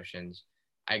negative emotions.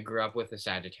 I grew up with a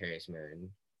Sagittarius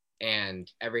moon,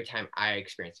 and every time I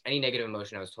experienced any negative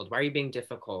emotion, I was told, why are you being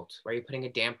difficult? Why are you putting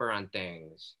a damper on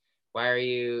things? Why are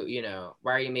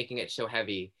why are you making it so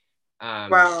heavy?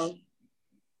 Wow.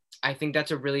 I think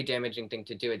that's a really damaging thing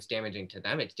to do. It's damaging to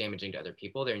them. It's damaging to other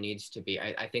people. There needs to be,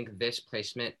 I think this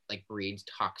placement like breeds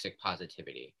toxic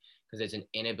positivity because there's an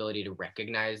inability to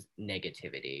recognize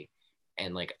negativity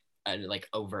and like a like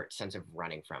overt sense of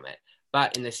running from it.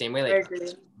 But in the same way, I like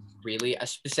agree. really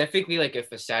specifically like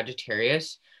if a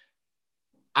Sagittarius,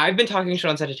 I've been talking shit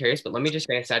on Sagittarius, but let me just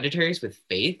say a Sagittarius with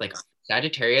faith, like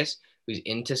Sagittarius who's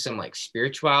into some like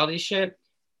spirituality shit,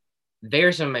 they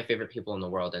are some of my favorite people in the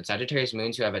world. And Sagittarius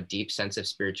moons who have a deep sense of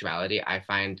spirituality, I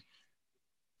find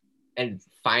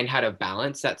how to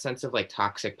balance that sense of like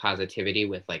toxic positivity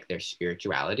with like their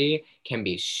spirituality can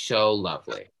be so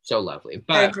lovely, so lovely. I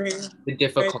But agree. the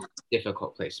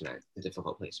difficult placement, the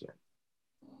difficult placement.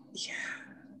 Yeah.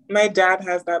 My dad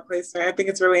has that placement. I think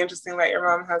it's really interesting that your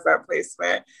mom has that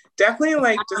placement. Definitely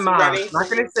like My just mom, running I'm not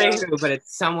from gonna say yourself. who, but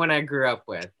it's someone I grew up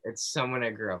with. It's someone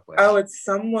I grew up with. Oh, it's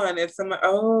someone. It's someone.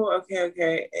 Oh, okay,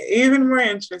 okay. Even more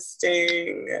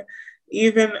interesting.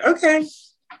 Even okay.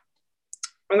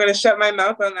 I'm gonna shut my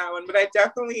mouth on that one, but I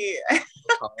definitely,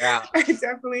 Call her out. I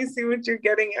definitely see what you're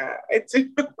getting at. I do.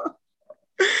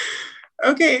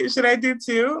 Okay, should I do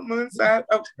 2? Moonsat.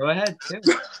 Oh, Go ahead too.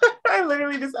 I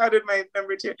literally just outed my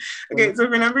number 2. Okay, so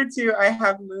for number 2, I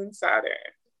have Moon Saturn.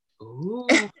 Ooh.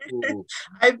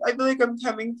 I feel like I'm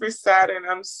coming for Saturn.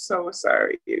 I'm so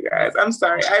sorry, you guys. I'm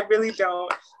sorry. I really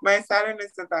don't. My Saturn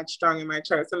isn't that strong in my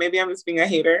chart, so maybe I'm just being a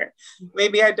hater.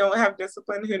 Maybe I don't have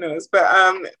discipline. Who knows?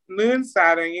 But Moon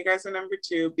Saturn, you guys are number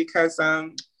 2 because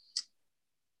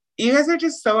you guys are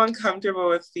just so uncomfortable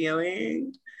with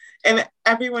feeling. And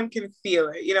everyone can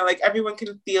feel it, like everyone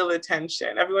can feel the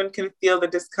tension, everyone can feel the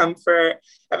discomfort,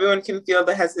 everyone can feel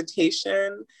the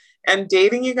hesitation. And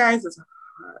dating you guys is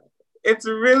hard. It's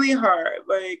really hard.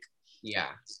 Like, Yeah.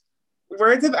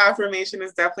 words of affirmation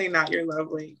is definitely not your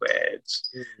love language.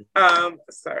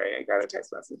 Sorry, I got a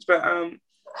text message, but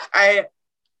I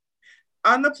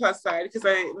on the plus side, because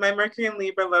my Mercury in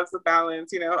Libra loves the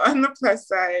balance, on the plus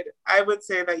side, I would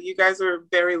say that you guys are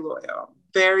very loyal,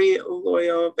 very,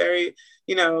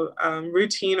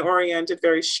 routine oriented,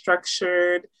 very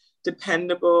structured,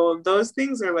 dependable. Those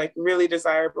things are like really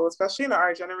desirable, especially in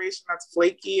our generation that's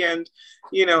flaky and,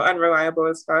 unreliable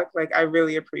as fuck. Like, I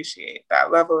really appreciate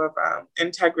that level of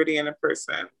integrity in a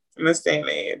person in this day and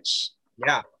age.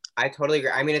 Yeah, I totally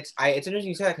agree. I mean, it's interesting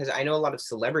you say that because I know a lot of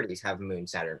celebrities have Moon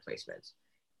Saturn placements,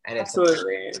 and it's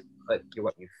Absolutely. like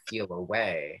what you feel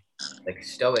away, like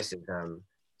stoicism.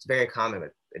 It's very common.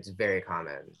 It's very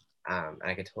common, and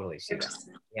I could totally see that.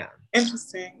 Yeah.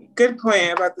 Interesting. Good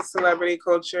point about the celebrity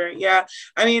culture. Yeah,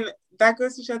 I mean that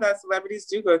goes to show that celebrities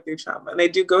do go through trauma. And they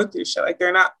do go through shit. Like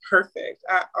they're not perfect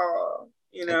at all.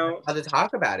 How to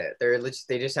talk about it.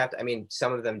 They just have to. I mean,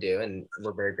 some of them do, and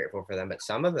we're very grateful for them. But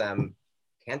some of them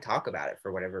can't talk about it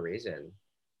for whatever reason.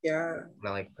 Yeah.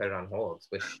 And like put it on hold,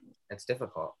 which that's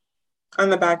difficult. On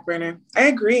the back burner. I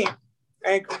agree.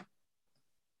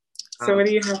 So what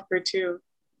do you have for 2?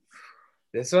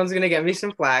 This one's gonna get me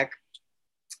some flack.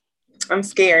 I'm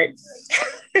scared.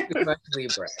 Too much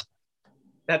Libra.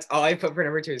 That's all I put for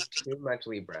number 2 is too much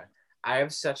Libra. I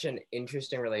have such an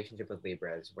interesting relationship with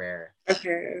Libras where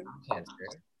Okay. I'm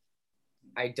Cancer.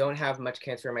 I don't have much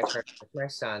Cancer in my chart with my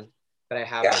sun, but I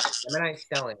have Yeah. like Gemini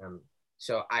stellium.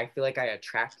 So I feel like I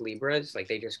attract Libras, like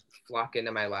they just flock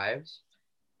into my lives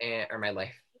or my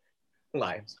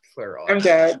lives, plural. I'm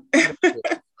dead.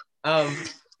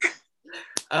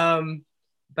 um,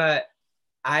 but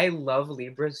I love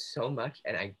Libras so much,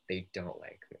 and they don't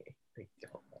like me. They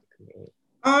don't like me.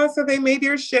 Oh, so they made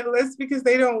your shit list because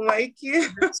they don't like you.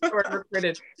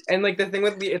 And like the thing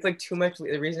with it's like too much.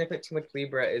 The reason I put too much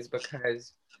Libra is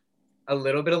because a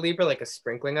little bit of Libra, like a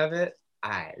sprinkling of it,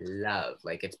 I love.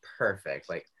 Like it's perfect.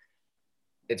 Like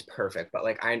it's perfect. But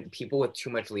like people with too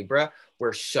much Libra,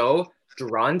 we're so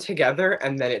drawn together,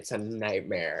 and then it's a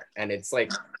nightmare. And it's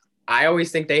like I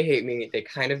always think they hate me. They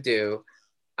kind of do.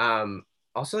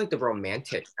 Also like the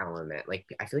romantic element. Like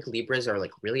I feel like Libras are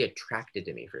like really attracted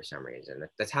to me for some reason.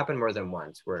 That's happened more than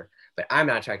once but I'm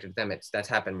not attracted to them. That's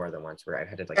happened more than once where I've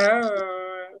had to like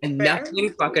and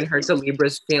nothing fucking hurts a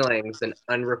Libra's feelings than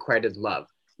unrequited love.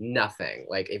 Nothing.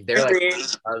 Like if they're like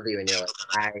I love you and you're like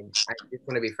I just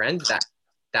want to be friends,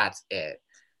 that's it.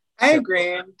 I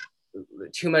agree.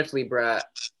 Too much Libra.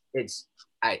 It's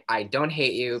I don't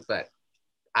hate you, but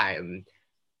I'm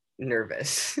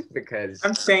nervous because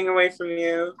I'm staying away from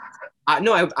you.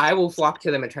 No, I will flock to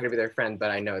them and try to be their friend,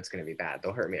 but I know it's going to be bad.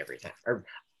 They'll hurt me every time. Or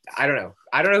I don't know.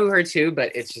 I don't know who hurts who,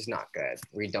 but it's just not good.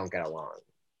 We don't get along.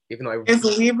 Even though Is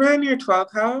Libra in your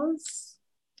 12th house?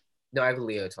 No, I have a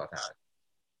Leo 12th house.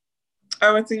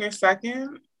 Oh, it's in your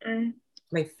second? Or?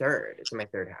 My third. It's in my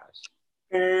third house.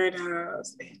 Third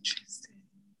house. Interesting.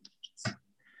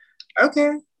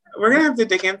 Okay. We're gonna have to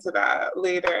dig into that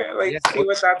later, like see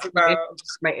what that's about.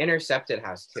 My intercepted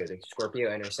house too. The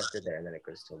Scorpio intercepted there, and then it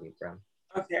goes to Libra.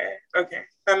 Okay,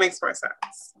 that makes more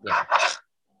sense. Yeah.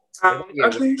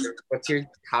 Okay. What's your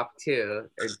top 2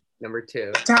 or number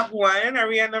 2? Top 1? Are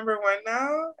we at number 1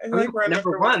 now? I feel like we're at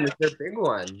number 1. It's their big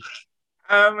one.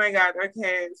 Oh my god.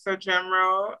 Okay, so drum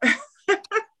roll.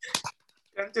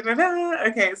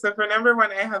 Okay, so for number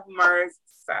 1, I have Mars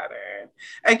Saturn.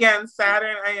 Again,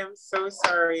 Saturn, I am so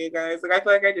sorry, you guys. Like, I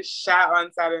feel like I just shat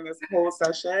on Saturn this whole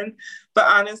session. But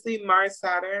honestly, Mars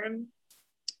Saturn,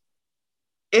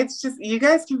 it's just, you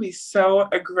guys can be so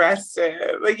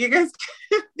aggressive. Like, you guys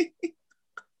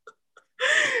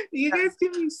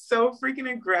can be so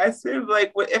freaking aggressive.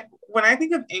 Like, when I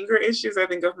think of anger issues, I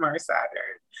think of Mars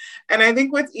Saturn. And I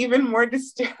think what's even more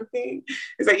disturbing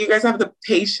is that you guys have the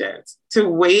patience to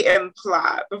wait and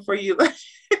plot before you like.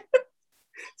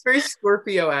 It's very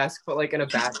Scorpio-esque, but like in a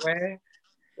bad way.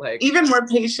 Like even more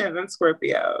patient than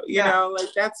Scorpio, you know, like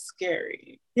that's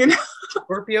scary, you know.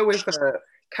 Scorpio with a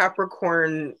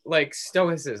Capricorn like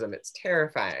stoicism, it's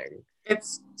terrifying.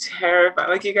 It's terrifying.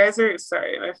 Like you guys are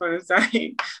sorry, my phone is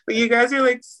dying. But you guys are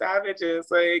like savages.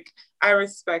 Like I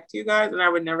respect you guys and I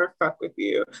would never fuck with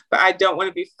you, but I don't want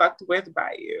to be fucked with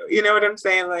by you. You know what I'm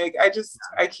saying? Like I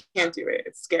can't do it.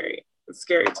 It's scary. It's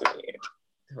scary to me.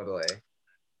 Totally.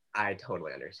 I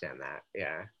totally understand that.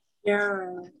 Yeah.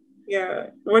 Yeah.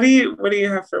 What do you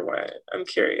have for what? I'm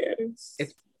curious.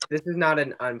 This is not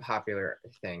an unpopular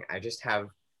thing. I just have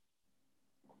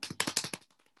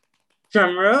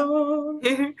drum roll.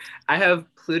 I have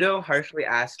Pluto harshly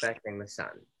aspecting the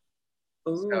sun.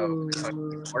 Ooh.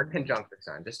 So, or conjunct the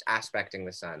sun, just aspecting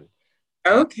the sun.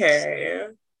 Okay.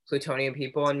 Plutonian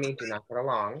people and me do not get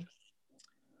along.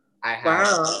 I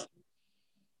have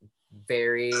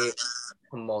very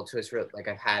tumultuous, like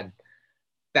I've had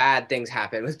bad things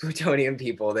happen with Plutonian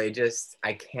people.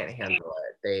 I can't handle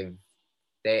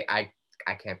it. I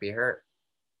can't be hurt.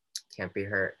 Can't be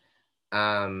hurt.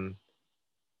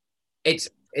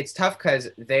 It's tough because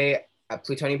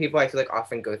Plutonian people, I feel like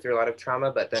often go through a lot of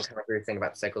trauma, but then kind of weird thing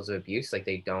about cycles of abuse, like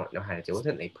they don't know how to deal with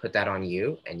it, and they put that on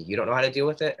you, and you don't know how to deal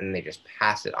with it, and they just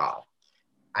pass it off.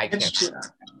 I can't.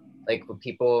 Like with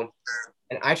people,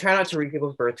 and I try not to read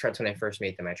people's birth charts when I first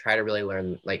meet them. I try to really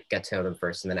learn, like get to know them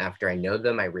first, and then after I know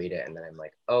them, I read it, and then I'm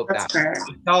like, oh, that's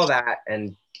all that,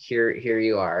 and here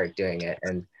you are doing it.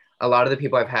 And a lot of the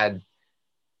people I've had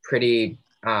pretty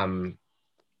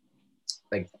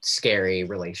like scary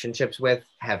relationships with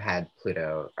have had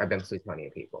Pluto or been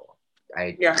Plutonian people.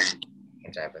 I can't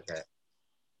jive with it.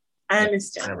 I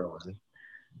understand.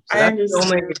 So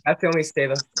that's the only stay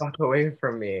the fuck away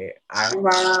from me.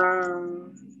 Wow.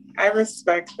 I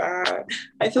respect that.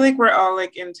 I feel like we're all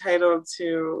like entitled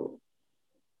to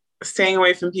staying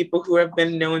away from people who have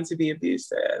been known to be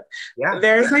abusive. Yeah.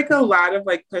 There's like a lot of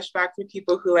like pushback for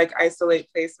people who like isolate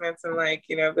placements and like,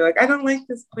 you know, be like, I don't like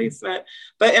this placement.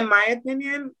 But in my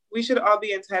opinion, we should all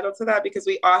be entitled to that because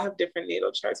we all have different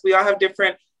natal charts. We all have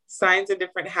different signs in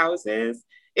different houses.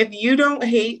 If you don't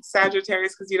hate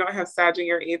Sagittarius because you don't have Sag in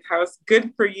your 8th house,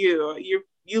 good for you.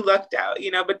 You lucked out, you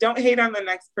know, but don't hate on the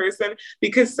next person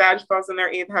because Sag falls in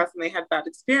their 8th house and they had bad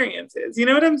experiences. You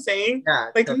know what I'm saying? Yeah.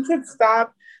 Like we should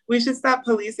stop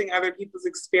policing other people's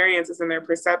experiences and their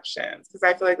perceptions because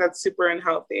I feel like that's super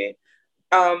unhealthy.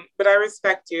 But I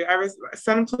respect you.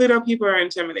 Sun Pluto people are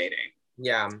intimidating.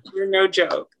 Yeah. You're no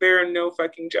joke. There are no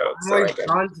fucking jokes. I'm always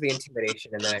drawn to the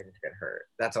intimidation and then I just get hurt.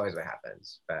 That's always what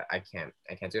happens. But I can't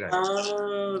do it anymore.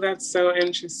 Oh, that's so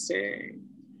interesting.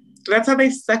 That's how they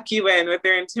suck you in with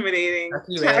their intimidating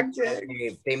tactics.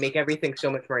 They make everything so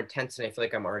much more intense, and I feel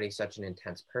like I'm already such an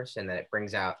intense person that it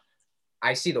brings out,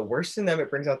 I see the worst in them,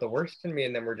 it brings out the worst in me,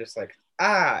 and then we're just like,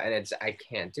 and I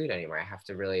can't do it anymore. I have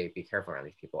to really be careful around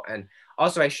these people. And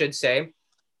also I should say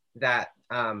that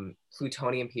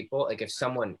Plutonian people, like if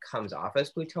someone comes off as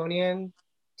Plutonian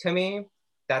to me,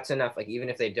 that's enough. Like even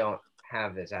if they don't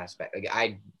have this aspect,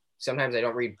 like sometimes I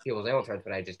don't read people's natal charts,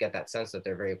 but I just get that sense that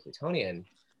they're very Plutonian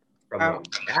from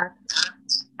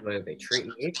the way they treat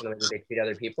me, from the way they treat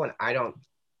other people, and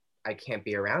I can't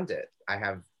be around it. I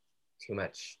have too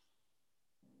much.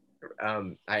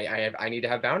 I need to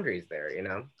have boundaries there, you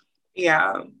know.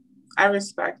 Yeah, I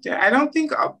respect it. I don't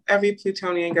think every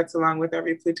Plutonian gets along with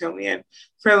every Plutonian.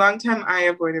 For a long time, I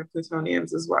avoided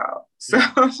Plutonians as well. So,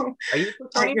 are you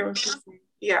Plutonian?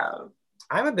 Yeah.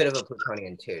 I'm a bit of a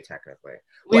Plutonian too, technically.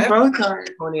 We both are.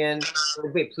 Plutonian.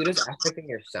 Wait, Pluto's aspecting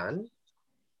your sun?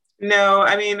 No,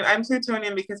 I mean, I'm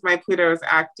Plutonian because my Pluto is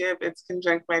active. It's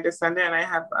conjunct my descendant, and I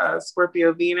have a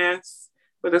Scorpio Venus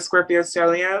with a Scorpio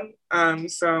stellium.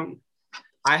 So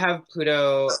I have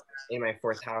Pluto in my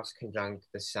 4th house conjunct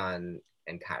the sun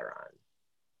and Chiron.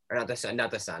 Or not the sun,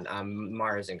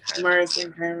 Mars and Chiron. Mars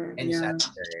and Chiron, and yeah.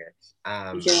 Sagittarius.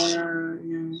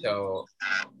 So,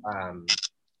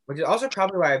 which is also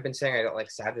probably why I've been saying I don't like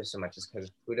Sag so much, is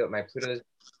because my Pluto is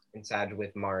in Sag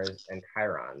with Mars and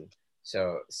Chiron.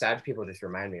 So Sag people just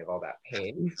remind me of all that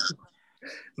pain.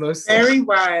 Mostly. Very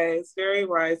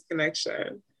wise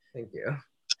connection. Thank you.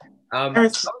 That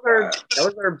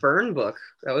was our burn book.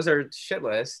 That was our shit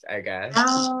list, I guess.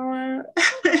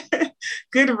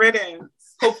 Good riddance.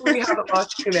 Hopefully we haven't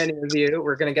lost too many of you.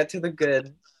 We're gonna get to the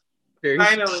good.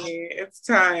 Finally, it's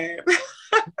time.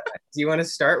 Do you want to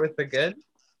start with the good?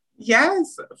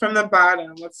 Yes, from the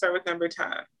bottom. Let's start with number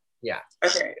 10. Yeah.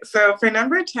 Okay, so for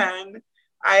number 10,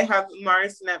 I have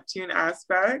Mars-Neptune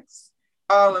aspects,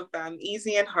 all of them,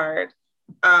 easy and hard.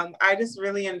 I just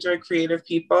really enjoy creative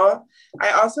people.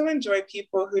 I also enjoy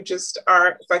people who just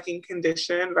aren't fucking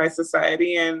conditioned by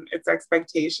society and its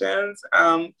expectations.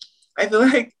 I feel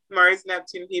like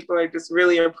Mars-Neptune people are just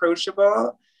really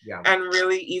approachable and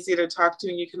really easy to talk to,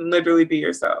 and you can literally be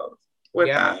yourself with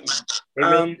them. They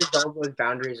really dissolve those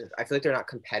boundaries. I feel like they're not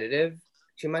competitive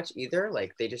too much either.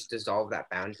 Like they just dissolve that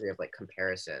boundary of like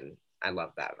comparison. I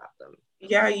love that about them.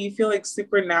 Yeah, you feel like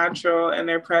supernatural in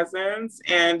their presence,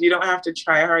 and you don't have to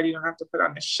try hard. You don't have to put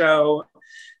on a show.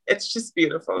 It's just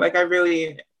beautiful. Like I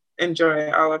really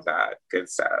enjoy all of that good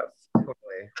stuff. Totally.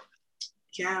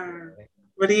 Yeah.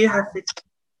 What do you have for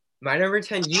my number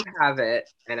 10? You have it,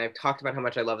 and I've talked about how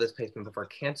much I love this placement before.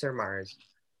 Cancer Mars.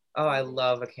 Oh, I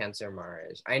love a Cancer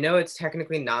Mars. I know it's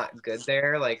technically not good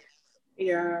there. Like,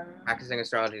 practicing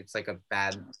astrology, it's like a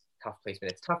bad, tough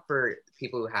placement. It's tough for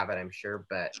people who have it, I'm sure,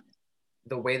 but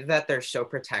the way that they're so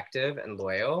protective and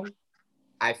loyal,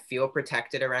 I feel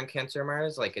protected around Cancer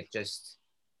Mars. Like it just,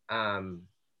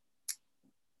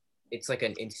 it's like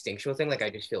an instinctual thing. Like I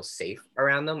just feel safe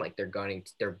around them. Like they're going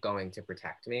to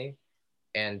protect me.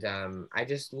 And I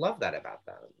just love that about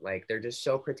them. Like they're just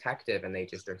so protective and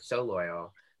they're so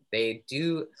loyal. They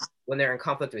do, when they're in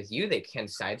conflict with you, they can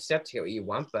sidestep to get what you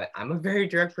want, but I'm a very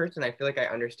direct person. I feel like I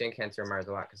understand Cancer Mars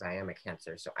a lot because I am a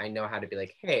Cancer. So I know how to be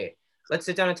like, hey, let's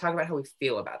sit down and talk about how we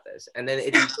feel about this. And then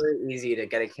it's very easy to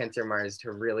get a Cancer Mars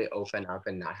to really open up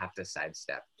and not have to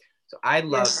sidestep. So I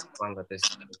love going with this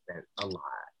a lot.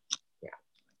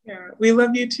 Yeah, we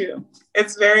love you too.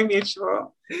 It's very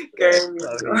mutual. Very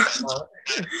mutual.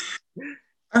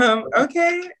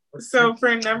 Okay, so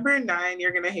for number 9,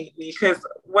 you're gonna hate me because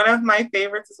one of my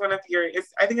favorites is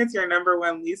I think it's your number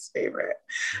 1 least favorite.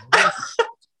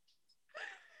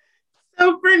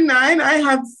 So for 9, I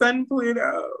have Sun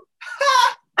Pluto.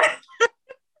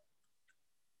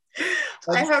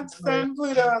 I have Sun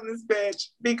Pluto on this bitch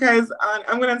because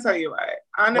I'm gonna tell you why.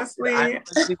 Honestly, I'm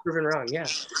proven wrong. Yeah.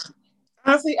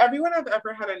 Honestly, everyone I've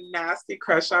ever had a nasty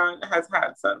crush on has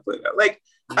had Sun Pluto, like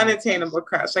Mm, unattainable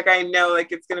crush. Like I know,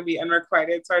 like it's gonna be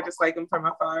unrequited, so I just like him from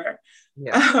afar.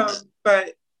 yeah.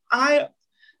 But I,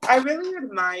 I really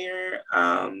admire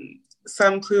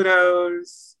Sun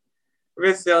Pluto's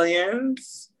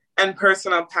resilience and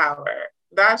personal power.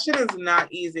 That shit is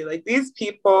not easy. Like these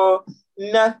people,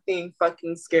 nothing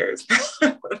fucking scares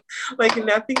them. Like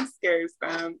nothing scares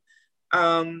them.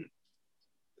 Um,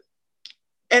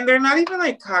 and they're not even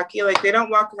like cocky. Like they don't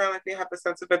walk around like they have a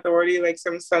sense of authority like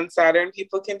some Sun Saturn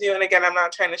people can do. And again, I'm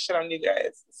not trying to shit on you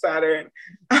guys, Saturn,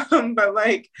 but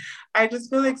like I just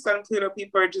feel like Sun Pluto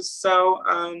people are just so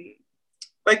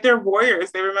like they're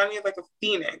warriors. They remind me of like a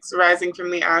phoenix rising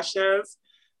from the ashes.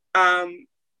 Um,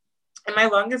 and my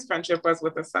longest friendship was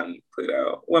with a Sun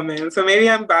Pluto woman. So maybe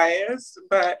I'm biased,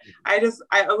 but I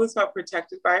always felt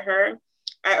protected by her.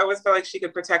 I always felt like she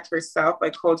could protect herself,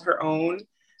 like hold her own.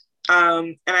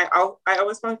 And I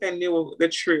always felt like I knew the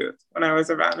truth when I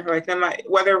was around her. Like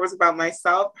whether it was about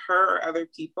myself, her, or other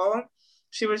people,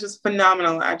 she was just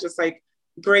phenomenal at just like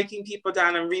breaking people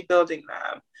down and rebuilding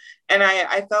them. And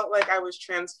I felt like I was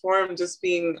transformed just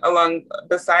being along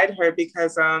beside her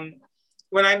because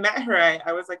when I met her,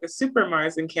 I was like a super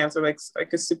Mars in Cancer, like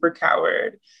a super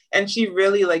coward, and she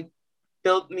really like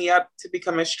built me up to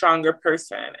become a stronger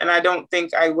person. And I don't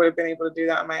think I would have been able to do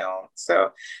that on my own.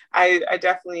 So I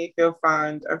definitely feel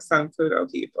fond of Sun Pluto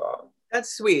people.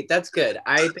 That's sweet. That's good.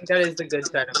 I think that is the good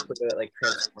side of Pluto. It like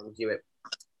transforms you. It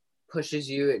pushes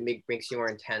you. It makes you more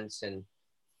intense. And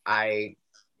I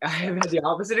I have had the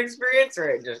opposite experience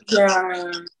where it just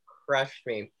Yeah, crushed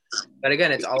me. But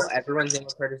again, it's all everyone's name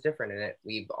card is different, and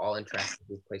we've all interacted with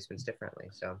these placements differently.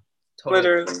 So totally.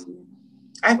 literally.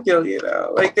 I feel you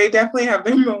though. Like they definitely have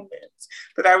their moments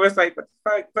that I was like, what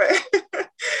the fuck? But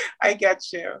I get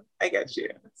you. I get you.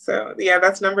 So yeah,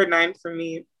 that's number 9 for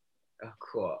me. Oh,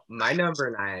 cool. My number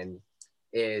 9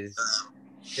 is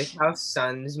fifth house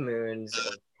suns, moons,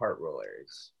 or chart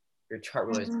rulers. Your chart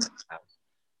rulers. Mhm.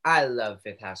 I love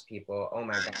fifth house people. Oh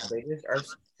my god, they just are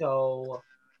so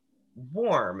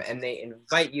warm and they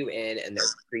invite you in and they're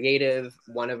creative.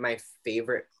 One of my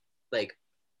favorite, like,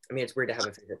 I mean, it's weird to have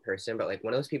a favorite person, but like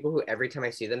one of those people who every time I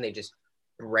see them, they just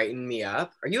brighten me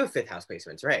up. Are you a fifth house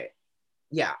placements, right?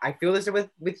 Yeah, I feel this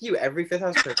with you. Every fifth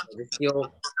house person, I just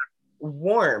feel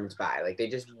warmed by. Like they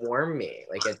just warm me.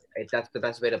 Like that's the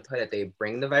best way to put it. They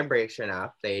bring the vibration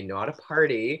up. They know how to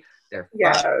party. They're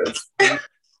fun. Yes.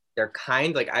 They're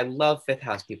kind. Like I love fifth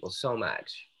house people so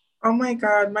much. Oh my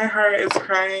God, my heart is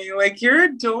crying. Like you're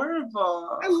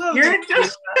adorable. I love You're it.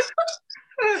 adorable.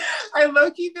 I low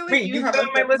key feel like Wait, you you've have been a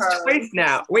on my good list house. twice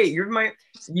now. Wait, you've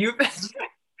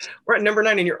we're at number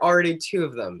 9 and you're already 2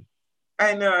 of them.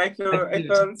 I know. I feel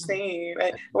insane.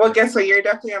 Well, guess what? You're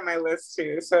definitely on my list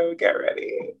too. So get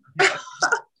ready.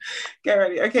 Get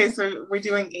ready. Okay, so we're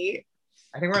doing 8.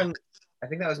 I think we're on. I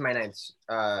think that was my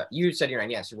 9th. You said you're 9.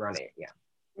 Yes, we're on 8. Yeah.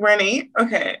 We're on 8.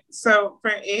 Okay, so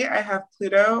for 8, I have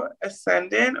Pluto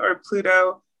ascendant or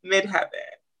Pluto midheaven.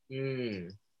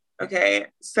 Mm. Okay,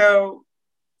 so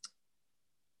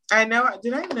I know.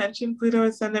 Did I mention Pluto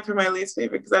ascendant for my least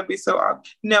favorite? Because that'd be so odd.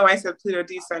 No, I said Pluto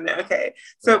descendant. Okay,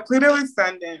 so Yeah. Pluto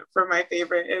ascendant for my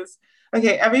favorite is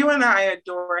okay. Everyone that I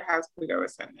adore has Pluto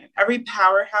ascendant. Every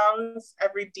powerhouse,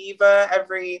 every diva,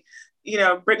 every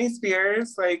Britney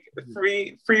Spears, like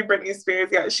free Britney Spears.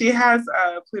 Yeah, she has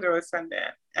Pluto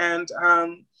ascendant, and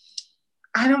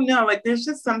I don't know. Like, there's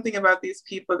just something about these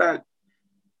people that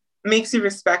makes you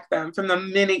respect them from the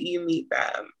minute you meet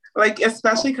them. Like,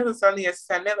 especially because it's on the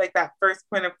ascendant, like that first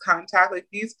point of contact, like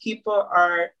these people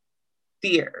are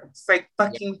fierce, like Yeah.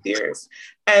 fucking fierce.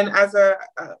 And as I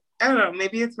don't know,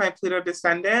 maybe it's my Pluto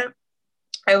descendant.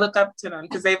 I look up to them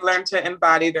because they've learned to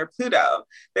embody their Pluto.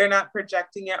 They're not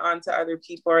projecting it onto other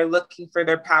people or looking for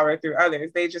their power through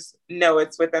others. They just know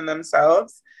it's within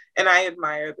themselves. And I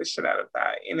admire the shit out of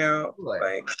that, Totally.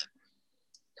 like,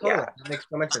 Totally. yeah. That makes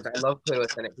so much sense. I love Pluto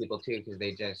ascendant people too because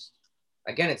they just,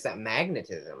 again, it's that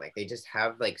magnetism. Like they just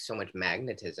have like so much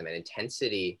magnetism and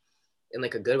intensity in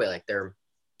like a good way. Like their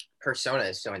persona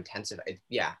is so intensive.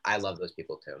 Yeah, I love those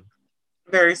people too.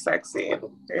 Very sexy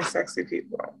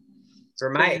people. For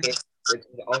my age, which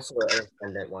is also an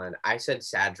ascendant one, I said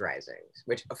Sag risings,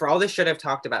 which for all this shit I've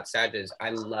talked about Sages, I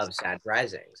love Sag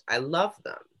risings. I love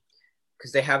them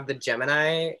because they have the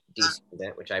Gemini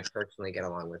descendant, which I personally get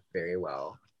along with very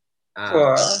well. Um,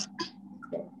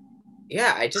 Cool.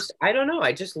 yeah, I don't know.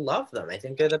 I just love them. I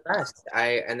think they're the best.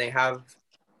 And they have,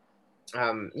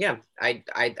 yeah, I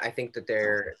think that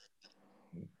they're,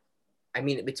 I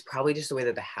mean, it's probably just the way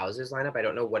that the houses line up. I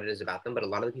don't know what it is about them, but a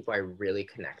lot of the people I really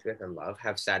connect with and love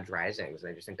have Sag risings, and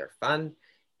I just think they're fun,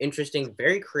 interesting,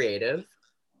 very creative,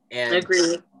 I and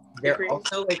agree. they're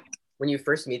also like when you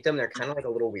first meet them, they're kind of like a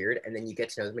little weird, and then you get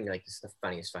to know them and you're like, this is the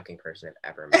funniest fucking person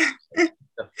I've ever met.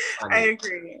 Like, I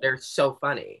agree. They're so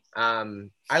funny.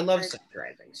 I love Sun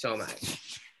Rising so much.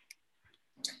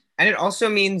 And it also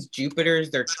means Jupiter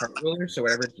is their chart ruler. So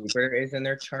whatever Jupiter is in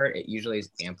their chart, it usually is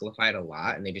amplified a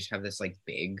lot. And they just have this like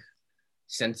big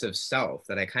sense of self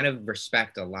that I kind of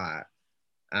respect a lot.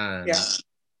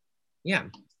 Yeah.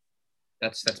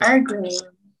 That's I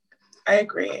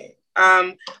agree.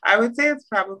 I would say it's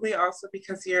probably also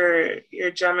because your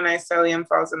Gemini stellium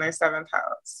falls in their 7th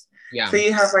house. Yeah. So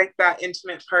you have like that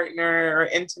intimate partner or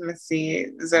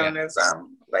intimacy zone is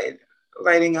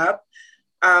lighting up.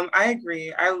 I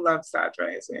agree. I love Sag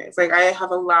risings. Like I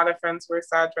have a lot of friends who are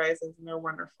Sag risings and they're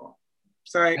wonderful.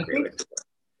 So I agree with you.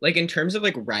 Like in terms of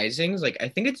like risings, like I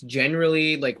think it's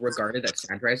generally like regarded that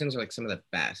Sag risings are like some of the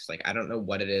best. Like I don't know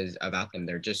what it is about them.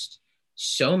 They're just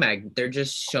so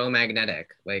magnetic.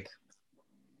 Like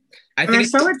I think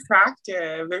they're so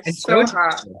attractive. They're so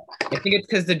hot. I think it's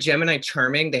because the Gemini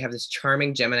charming, they have this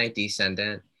charming Gemini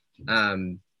descendant.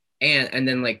 And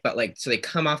then like, but like, so they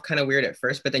come off kind of weird at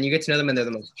first, but then you get to know them and they're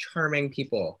the most charming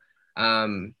people. I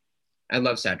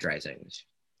love Sag risings.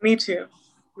 Me too.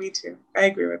 I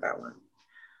agree with that one.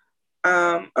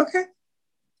 Okay.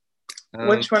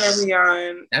 Which one are we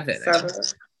on? 7.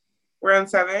 We're on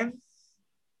 7?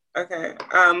 Okay.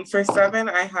 For 7,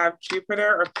 I have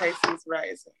Jupiter or Pisces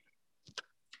rising.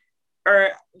 Or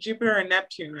Jupiter or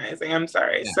Neptune rising, I'm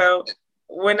sorry. Yeah. So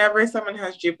whenever someone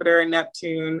has Jupiter or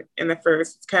Neptune in the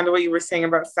first, it's kind of what you were saying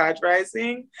about Sag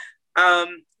rising.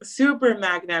 Super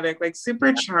magnetic, like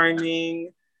super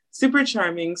charming,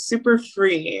 super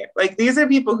free. Like these are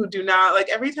people who do not, like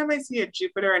every time I see a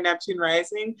Jupiter or Neptune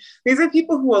rising, these are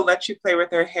people who will let you play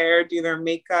with their hair, do their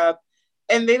makeup,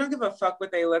 and they don't give a fuck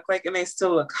what they look like and they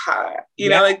still look hot. You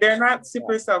know, like they're not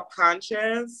super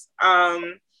self-conscious.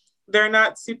 They're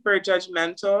not super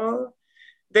judgmental.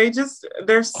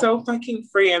 They're so fucking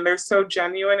free and they're so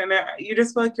genuine. And you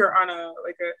just feel like you're on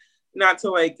not to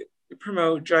like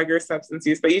promote drug or substance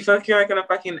use, but you feel like you're like on a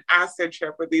fucking acid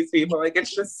trip with these people. Like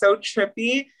it's just so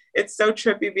trippy. It's so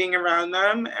trippy being around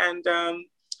them. And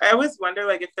I always wonder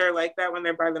like if they're like that when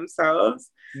they're by themselves,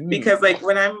 because like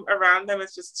when I'm around them,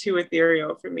 it's just too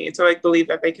ethereal for me to like believe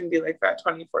that they can be like that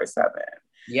 24/7.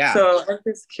 Yeah. So I'm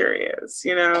just curious,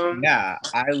 you know? Yeah,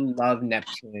 I love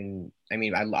Neptune. I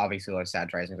mean, I obviously love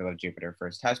Sag risings. I love Jupiter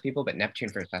first house people, but Neptune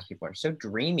first house people are so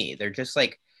dreamy. They're just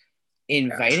like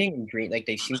inviting and dream. Like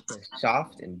they seem so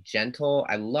soft and gentle.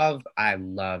 I love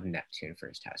Neptune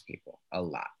first house people a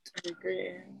lot. I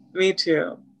agree. Me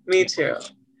too.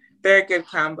 They're a good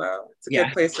combo. It's a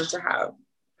good place to have.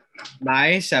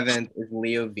 My 7th is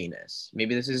Leo Venus.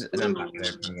 Maybe this is an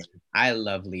unpopular opinion. I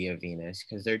love Leo Venus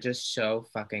because they're just so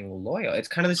fucking loyal. It's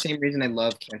kind of the same reason I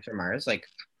love Cancer Mars. Like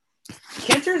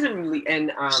Cancers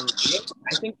and I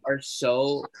think are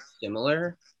so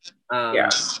similar. They're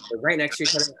right next to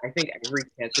each other. I think every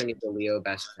Cancer needs a Leo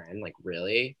best friend. Like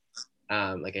really,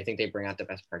 like I think they bring out the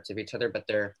best parts of each other. But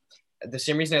they're the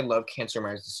same reason I love Cancer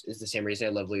Mars is the same reason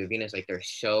I love Leo Venus. Like they're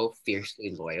so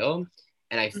fiercely loyal.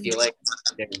 And I feel like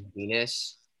their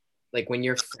Venus, like when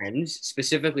you're friends,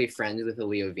 specifically friends with a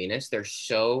Leo Venus, it's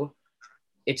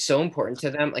so important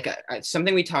to them. Like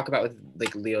something we talk about with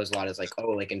like Leos a lot is like,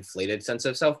 oh, like inflated sense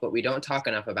of self, but we don't talk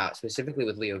enough about specifically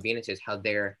with Leo Venus is how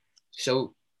they're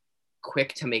so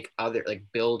quick to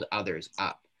build others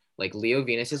up. Like Leo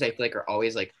Venuses, I feel like are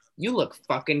always like, you look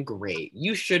fucking great.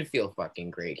 You should feel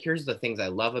fucking great. Here's the things I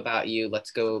love about you.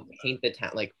 Let's go paint the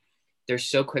town. Like, they're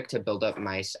so quick to build up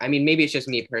I mean, maybe it's just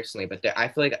me personally, but I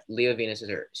feel like Leo Venuses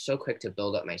are so quick to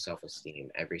build up my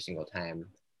self-esteem every single time.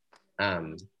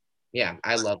 Yeah,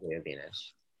 I love Leo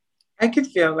Venus. I could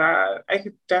feel that. I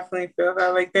could definitely feel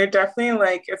that. Like they're definitely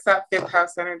like, it's that 5th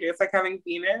house energy. It's like having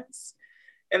Venus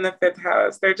in the 5th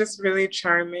house. They're just really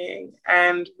charming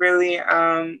and really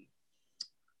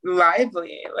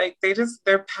lively. Like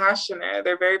they're passionate.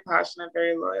 They're very passionate,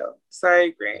 very loyal. So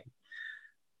I agree.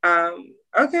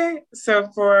 Okay, so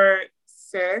for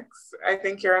 6, I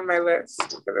think you're on my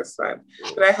list for this one.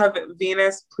 But I have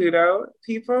Venus Pluto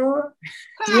people.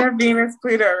 You have Venus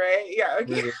Pluto, right? Yeah,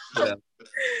 okay. Yeah.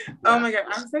 Oh my god,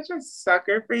 I'm such a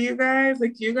sucker for you guys.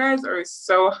 Like you guys are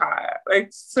so hot. Like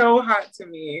so hot to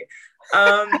me.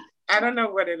 I don't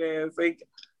know what it is. Like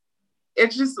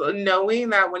it's just knowing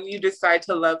that when you decide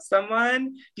to love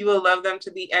someone, you will love them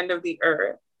to the end of the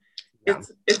earth. Yeah.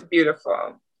 It's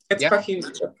beautiful. It's fucking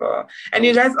beautiful. And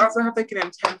you guys also have like an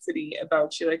intensity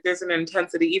about you. Like there's an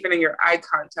intensity even in your eye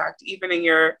contact, even in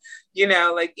your, you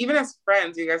know, like even as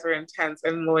friends, you guys are intense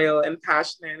and loyal and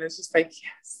passionate. And it's just like,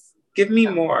 yes, Give me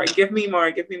more. Give me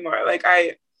more. Give me more. Like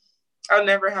I'll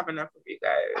never have enough of you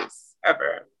guys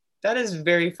ever. That is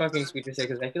very fucking sweet to say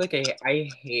because I feel like I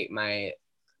hate my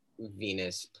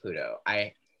Venus Pluto.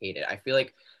 I hate it. I feel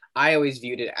like I always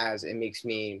viewed it as it makes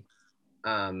me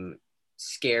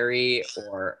scary,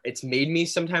 or it's made me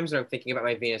sometimes when I'm thinking about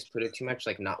my Venus Pluto too much,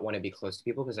 like not want to be close to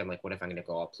people because I'm like, what if I'm gonna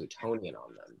go all Plutonian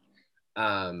on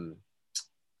them?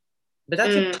 But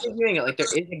that's a good viewing it. Like there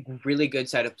is a really good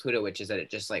side of Pluto, which is that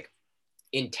it just like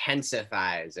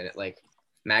intensifies and it like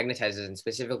magnetizes, and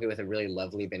specifically with a really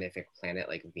lovely benefic planet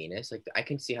like Venus, like I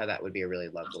can see how that would be a really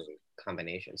lovely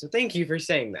combination. So thank you for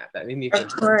saying that. That made me feel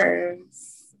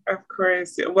of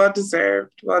course, well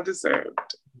deserved, well deserved.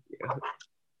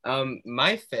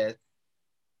 My fifth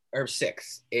or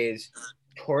sixth is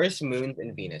Taurus moons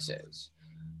and Venuses.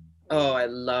 Oh, I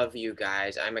love you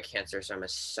guys. I'm a Cancer, so I'm a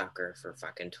sucker for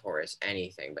fucking Taurus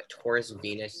anything. But Taurus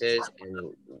Venuses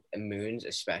and moons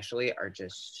especially are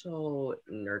just so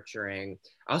nurturing.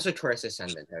 Also Taurus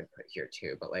ascendant I would put here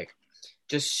too, but like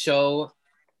just so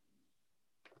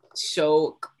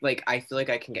like I feel like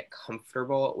I can get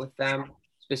comfortable with them.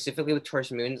 Specifically with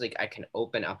Taurus moons, like I can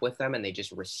open up with them and they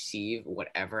just receive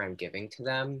whatever I'm giving to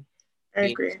them. I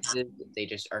agree. They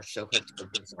just are so quick to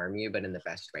disarm you, but in the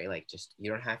best way. Like just you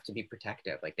don't have to be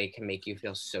protective. Like they can make you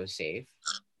feel so safe.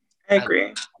 I agree.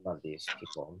 I love these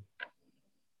people.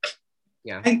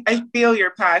 Yeah. I feel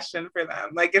your passion for them.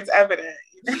 Like it's evident.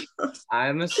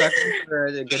 I'm a sucker for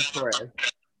the good Taurus.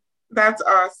 That's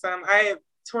awesome.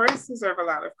 Taurus deserve a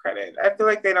lot of credit. I feel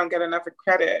like they don't get enough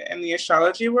credit in the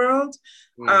astrology world.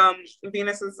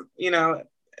 Venus is,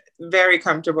 very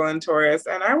comfortable in Taurus,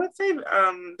 and I would say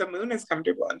the moon is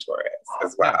comfortable in Taurus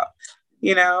as well.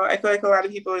 I feel like a lot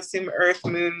of people assume Earth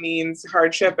moon means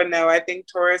hardship, but no, I think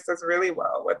Taurus does really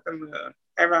well with the moon,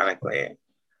 ironically.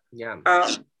 Yeah.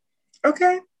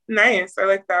 Okay, nice. I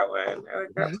like that one. I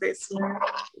like that placement.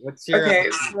 What's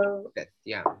your so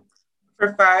yeah.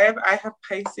 For 5, I have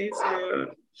Pisces moon.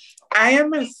 I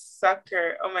am a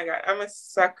sucker. Oh my God, I'm a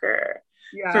sucker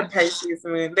for Pisces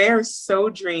moon. They are so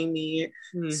dreamy,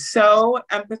 so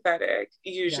empathetic,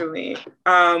 usually.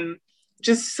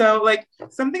 Just so like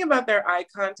something about their eye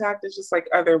contact is just like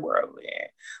otherworldly.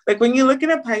 Like when you look in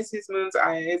a Pisces moon's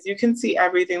eyes, you can see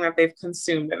everything that they've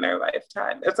consumed in their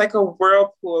lifetime. It's like a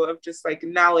whirlpool of just like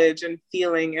knowledge and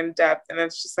feeling and depth. And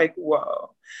it's just like,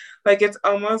 whoa. Like it's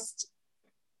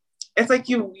like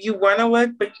you want to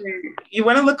look, but you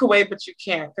want to look away, but you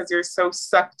can't because you're so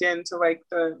sucked into like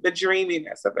the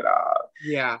dreaminess of it all.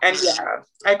 Yeah. And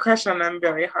I crush on them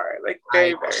very hard, like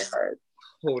very hard.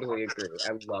 Totally agree.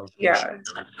 I love them.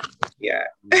 Yeah.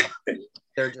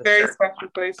 They're just very special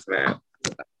placement.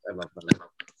 I love them.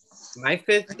 My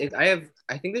 5th is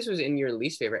I think this was in your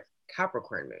least favorite,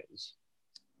 Capricorn moons.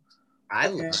 I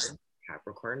love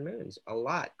Capricorn moons a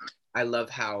lot. I love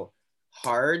how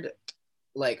hard.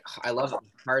 Like I love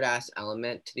hard ass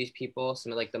element to these people.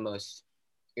 Some of like the most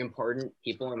important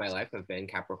people in my life have been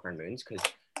Capricorn moons because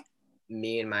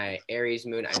me and my Aries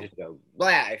moon, I just go blah,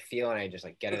 I feel and I just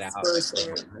like get it out.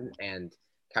 And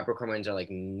Capricorn moons are like,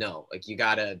 no, like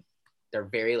they're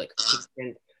very like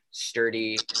patient,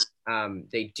 sturdy.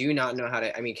 They do not know how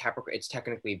to, Capricorn, it's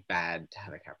technically bad to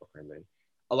have a Capricorn moon.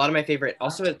 A lot of my favorite,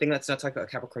 also a thing that's not talked about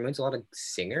Capricorn moons, a lot of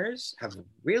singers have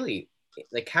really,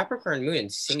 like Capricorn moon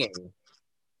and singing,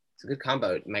 it's a good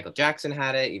combo. Michael Jackson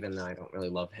had it, even though I don't really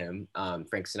love him.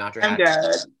 Frank Sinatra had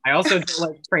it. I also don't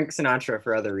like Frank Sinatra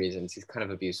for other reasons. He's kind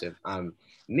of abusive.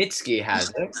 Mitski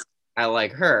has it. I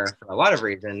like her for a lot of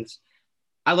reasons.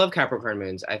 I love Capricorn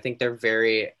moons. I think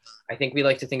we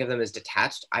like to think of them as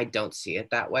detached. I don't see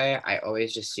it that way. I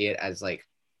always just see it as like,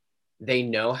 they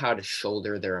know how to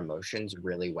shoulder their emotions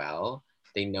really well.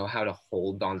 They know how to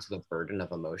hold on to the burden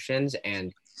of emotions.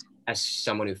 And as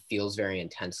someone who feels very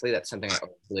intensely, that's something I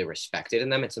really respected in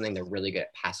them. It's something they're really good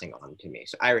at passing on to me.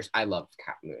 So I love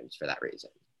Cap moons for that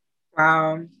reason.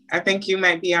 Wow. I think you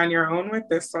might be on your own with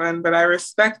this one, but I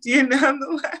respect you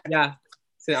nonetheless. Yeah.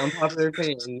 So unpopular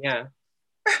opinion. Yeah.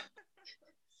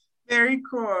 Very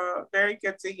cool. Very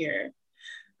good to hear.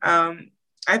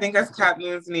 I think us Cap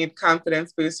moons need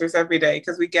confidence boosters every day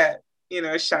because we get,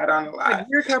 shot on a lot.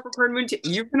 You're a Capricorn moon.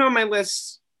 You've been on my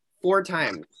list 4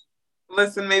 times.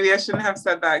 Listen, maybe I shouldn't have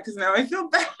said that because now I feel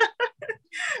bad.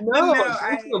 No,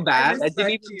 I don't feel bad. I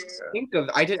didn't even think of.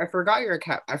 I forgot you're a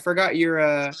Cap. I forgot you're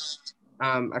a.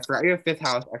 I forgot you're a 5th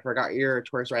house. I forgot you're a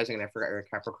Taurus rising, and I forgot you're a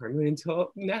Capricorn moon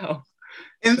until now.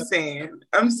 Insane.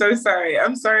 I'm so sorry.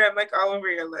 I'm like all over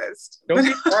your list. Don't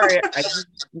be sorry.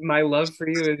 My love for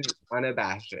you is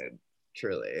unabashed.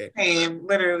 Truly. Same.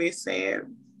 Literally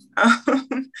same.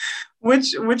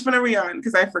 Which one are we on?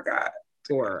 Because I forgot.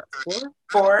 Four.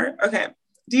 Four? Okay.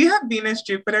 Do you have Venus,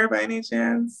 Jupiter by any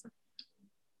chance?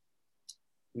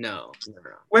 No.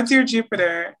 What's your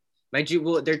Jupiter?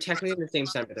 Well, they're technically in the same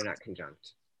sign, but they're not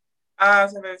conjunct.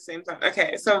 So they're the same sign.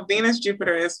 Okay, so Venus,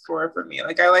 Jupiter is four for me.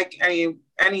 Like I like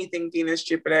anything Venus,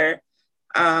 Jupiter.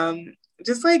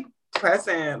 Just like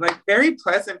pleasant, like very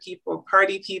pleasant people,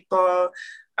 party people,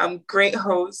 great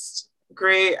hosts,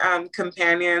 great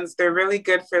companions. They're really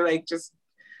good for like just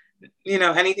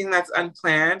anything that's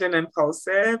unplanned and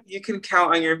impulsive. You can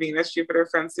count on your Venus Jupiter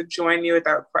friends to join you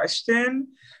without question.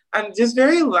 Just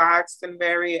very lax and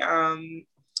very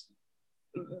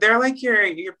they're like your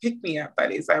pick me up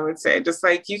buddies, I would say. Just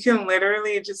like you can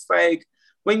literally just like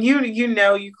when you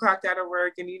clocked out of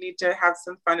work and you need to have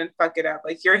some fun and fuck it up,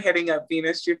 like you're hitting up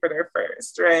Venus Jupiter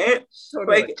first, right?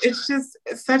 Totally. Like it's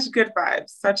such good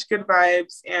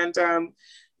vibes. And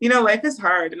life is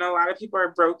hard and a lot of people are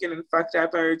broken and fucked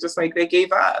up or just like they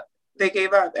gave up.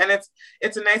 And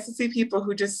it's nice to see people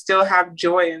who just still have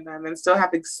joy in them and still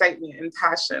have excitement and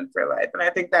passion for life. And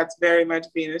I think that's very much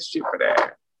Venus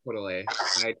Jupiter. Totally.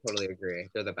 I totally agree.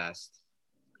 They're the best.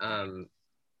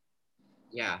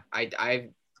 Yeah, I've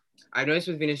noticed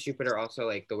with Venus Jupiter also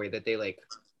like the way that they like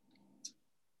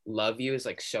love you is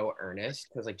like so earnest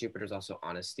because like Jupiter's also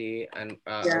honesty and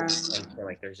and so,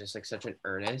 like there's just like such an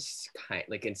earnest kind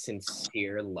like and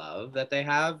sincere love that they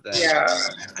have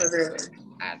that totally.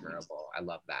 Admirable. I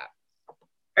love that.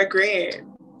 Agreed.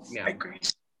 Yeah. Agreed.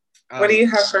 What do you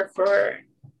have for?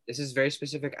 This is very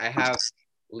specific. I have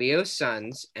Leo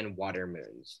suns and water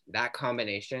moons. That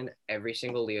combination, every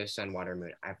single Leo sun, water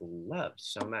moon, I've loved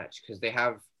so much because they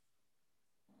have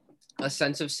a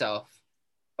sense of self.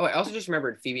 Oh, I also just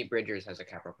remembered Phoebe Bridgers has a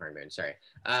Capricorn moon. Sorry.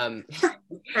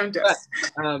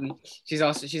 She's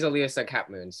a Leo sun Cap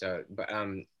moon. So, but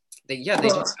they just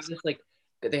have this like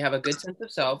they have a good sense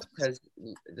of self because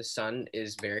the sun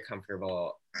is very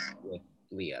comfortable with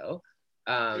Leo.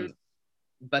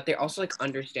 But they also like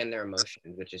understand their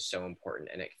emotions, which is so important.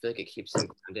 And I feel like it keeps them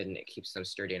grounded and it keeps them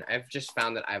sturdy. And I've just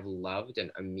found that I've loved and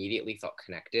immediately felt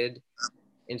connected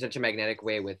in such a magnetic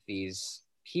way with these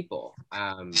people.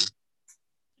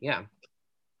 Yeah.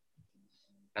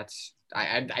 That's,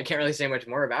 I can't really say much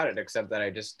more about it, except that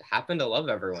I just happen to love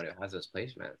everyone who has this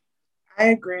placement. I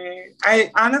agree.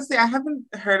 I haven't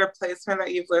heard a placement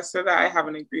that you've listed that I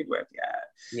haven't agreed with yet.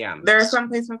 Yeah. There are some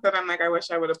placements that I'm like, I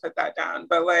wish I would have put that down.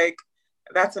 But like,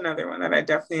 that's another one that I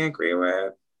definitely agree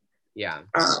with. Yeah.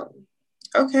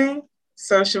 Okay.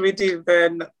 So should we do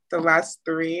the last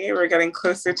three? We're getting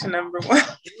closer to number one.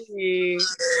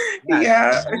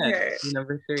 Yeah. Okay.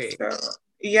 Number three. So,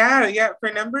 yeah.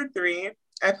 For number three,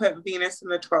 I put Venus in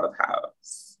the 12th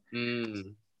house.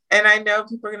 And I know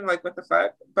people are gonna be like, what the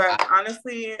fuck? But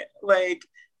honestly, like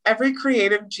every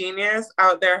creative genius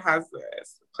out there has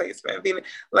this placement.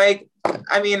 Like,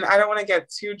 I mean, I don't want to get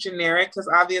too generic because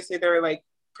obviously they're like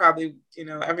probably,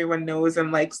 everyone knows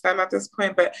and likes them at this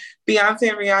point. But Beyonce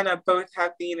and Rihanna both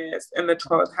have Venus in the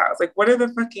 12th house. Like, what are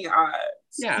the fucking odds?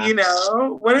 Yeah.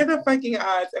 What are the fucking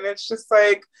odds? And it's just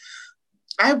like,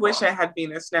 I wish I had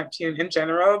Venus, Neptune in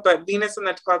general, but Venus in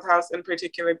the 12th house in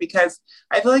particular, because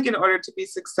I feel like in order to be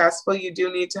successful, you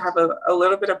do need to have a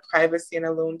little bit of privacy and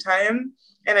alone time.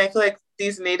 And I feel like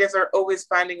these natives are always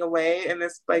finding a way in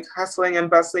this like hustling and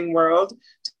bustling world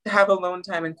to have alone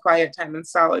time and quiet time and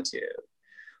solitude.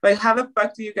 Like, how the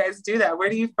fuck do you guys do that?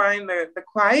 Where do you find the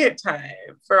quiet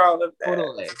time for all of this?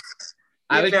 Totally.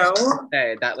 I would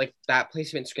say that like that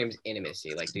placement screams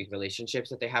intimacy. Like these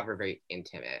relationships that they have are very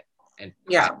intimate and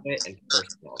private and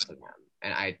personal to them.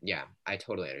 And I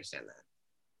totally understand that.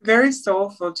 Very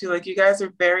soulful too. Like you guys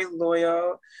are very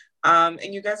loyal. And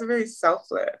you guys are very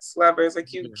selfless lovers.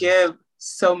 Like you give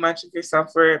so much of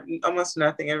yourself for almost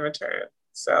nothing in return.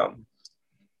 So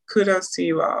kudos to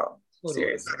you all. Totally.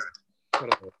 Seriously.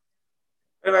 Totally.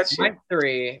 What about you? My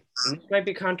three, and this might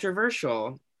be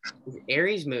controversial, is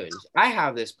Aries moons. I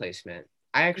have this placement.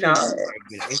 I actually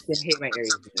I used to hate my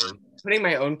Aries moon. Putting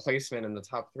my own placement in the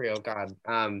top three, oh god.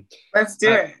 Let's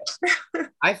do it.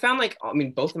 I found like, I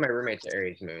mean, both of my roommates are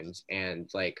Aries moons, and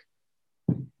like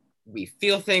we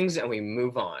feel things and we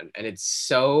move on, and it's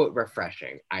so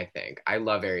refreshing. I think I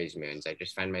love Aries moons. I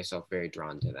just find myself very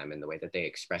drawn to them in the way that they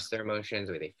express their emotions,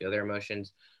 the way they feel their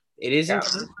emotions. It is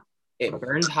intense. It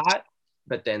burns hot,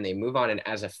 but then they move on. And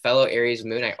as a fellow Aries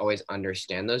moon, I always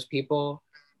understand those people.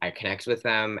 I connect with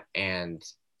them, and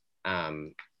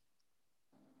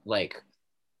like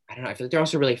I don't know, I feel like they're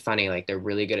also really funny. Like they're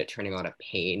really good at turning a lot of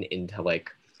pain into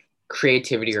like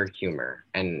creativity or humor.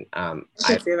 And I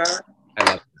see that. I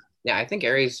love it. Yeah, I think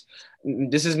Aries,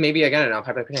 this is maybe again an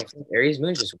unpopular opinion. I think Aries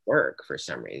moons just work for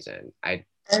some reason. I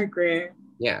I agree.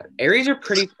 Yeah, Aries are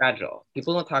pretty fragile.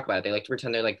 People don't talk about it. They like to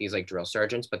pretend they're like these like drill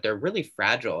sergeants, but they're really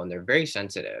fragile and they're very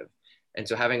sensitive. And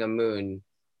so having a moon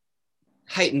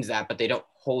heightens that, but they don't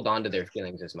hold on to their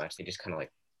feelings as much. They just kind of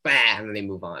like bam, and they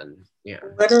move on. Yeah.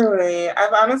 Literally,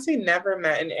 I've honestly never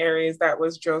met an Aries that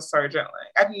was drill sergeant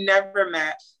like. I've never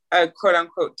met a quote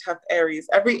unquote tough Aries.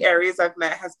 Every Aries I've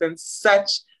met has been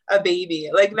such a baby.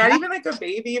 Like not even like a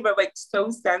baby, but like so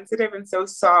sensitive and so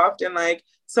soft and like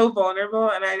so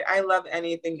vulnerable. And I love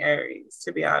anything Aries,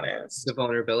 to be honest. The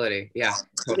vulnerability. Yeah.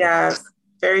 Totally. Yes,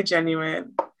 very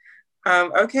genuine.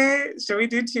 Okay, should we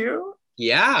do two?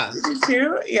 Yeah.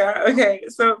 Two? Yeah, okay.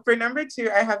 So for number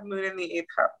two, I have Moon in the eighth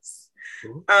house.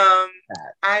 Ooh,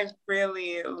 I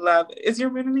really love it. Is your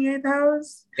moon in the eighth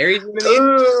house? Aries moon in the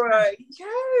Ooh,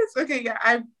 yes. Okay, yeah.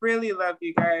 I really love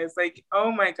you guys. Like,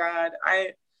 oh my God.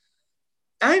 I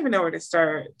don't even know where to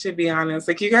start, to be honest.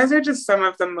 Like, you guys are just some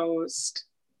of the most,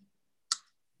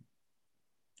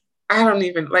 I don't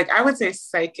even like, I would say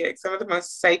psychic, some of the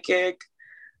most psychic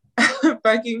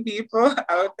fucking people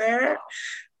out there.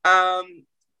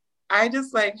 I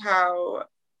just like how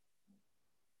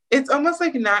it's almost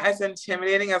like not as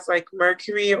intimidating as like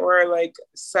Mercury or like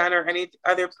Sun or any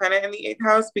other planet in the eighth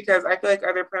house, because I feel like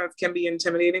other planets can be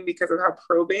intimidating because of how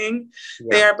probing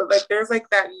they are. But like there's like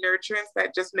that nurturance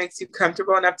that just makes you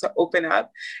comfortable enough to open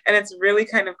up. And it's really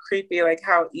kind of creepy, like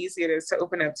how easy it is to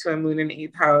open up to a moon in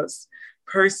eighth house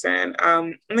person.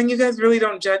 And then you guys really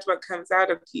don't judge what comes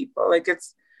out of people. Like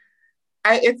it's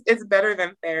better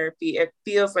than therapy. It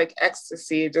feels like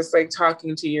ecstasy, just like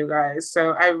talking to you guys.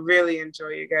 So I really enjoy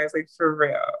you guys, like for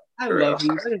real. I For real. love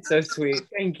you. That is so sweet.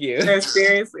 Thank you. No,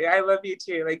 seriously, I love you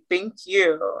too. Like, thank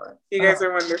you. You guys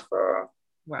are wonderful.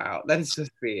 Wow, that is so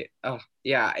sweet. Oh,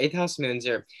 yeah. Eighth house moons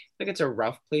are, I think it's a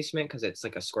rough placement because it's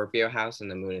like a Scorpio house and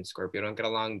the moon and Scorpio don't get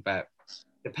along, but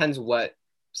depends what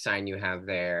sign you have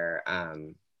there.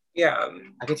 Yeah.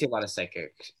 I could see a lot of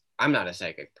psychics. I'm not a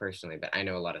psychic personally, but I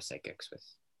know a lot of psychics with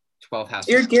 12 houses.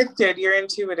 You're gifted. You're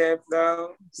intuitive,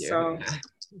 though. So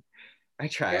Yeah. I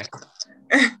try.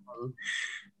 yeah.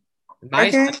 My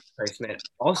Okay. placement,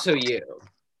 also you,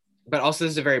 but also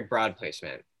this is a very broad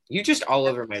placement. You just all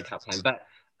over my top 10, but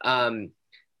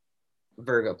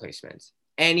Virgo placements.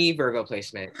 Any Virgo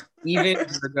placement, even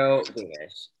Virgo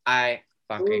Venus. I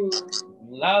fucking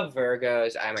love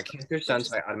Virgos. I'm a Cancer sun,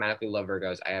 so I automatically love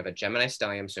Virgos. I have a Gemini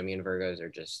stellium, so me and Virgos are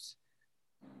just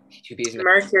two peas in the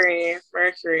Mercury.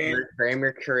 very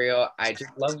mercurial. I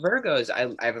just love Virgos.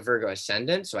 I have a Virgo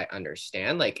ascendant, so I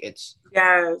understand. Like it's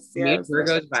me and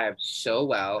Virgos vibe so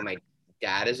well. My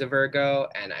dad is a Virgo,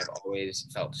 and I've always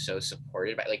felt so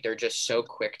supported by like they're just so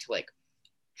quick to like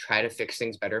try to fix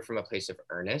things better from a place of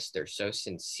earnest. They're so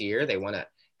sincere. They want to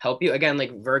help you. Again,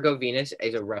 like Virgo Venus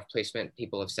is a rough placement,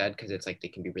 people have said, because it's like they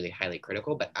can be really highly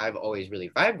critical. But I've always really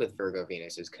vibed with Virgo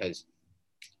Venus is because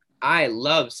I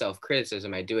love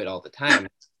self-criticism. I do it all the time.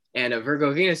 And a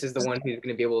Virgo Venus is the one who's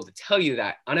going to be able to tell you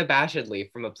that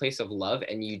unabashedly from a place of love,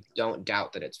 and you don't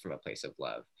doubt that it's from a place of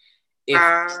love if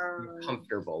you're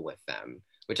comfortable with them,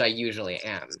 which I usually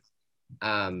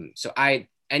am. So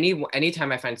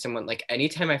anytime I find someone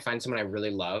I really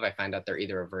love, I find out they're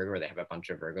either a Virgo or they have a bunch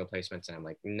of Virgo placements, and I'm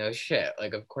like, no shit,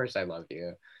 like of course I love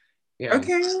you. Yeah.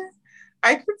 Okay,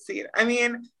 I could see it. I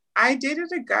mean, I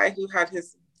dated a guy who had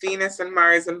his Venus and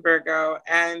Mars in Virgo,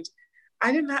 and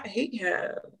I did not hate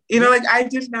him. You know, like I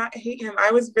did not hate him.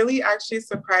 I was really actually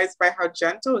surprised by how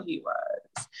gentle he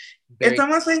was. It's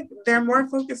almost like they're more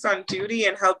focused on duty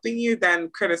and helping you than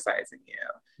criticizing you.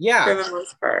 Yeah. For the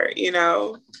most part, you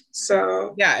know?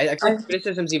 So. Yeah, I think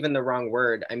criticism's even the wrong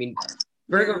word. I mean,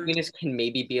 Virgo Venus can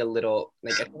maybe be a little,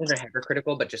 like, I think they're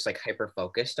hypercritical, but just like hyper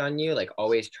focused on you, like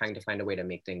always trying to find a way to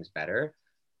make things better.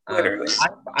 Literally.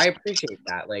 I appreciate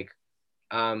that. Like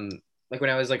when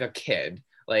I was like a kid,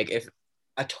 like if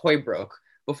a toy broke,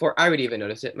 before I would even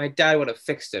notice it, my dad would have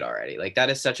fixed it already. Like that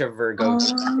is such a Virgo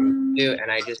thing to do,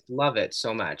 and I just love it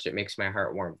so much. It makes my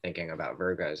heart warm thinking about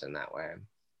Virgos in that way.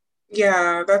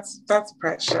 Yeah, that's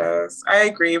precious. I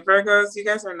agree. Virgos, you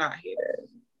guys are not hated.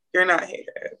 You're not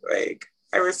hated. Like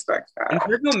I respect that. And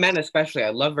Virgo men especially.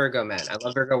 I love Virgo men. I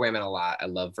love Virgo women a lot. I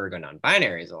love Virgo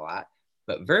non-binaries a lot.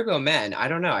 But Virgo men, I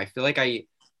don't know. I feel like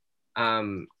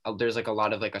there's like a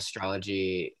lot of like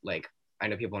astrology, like I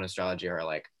know people in astrology are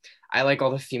like, I like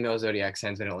all the female zodiac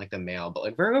signs, I don't like the male, but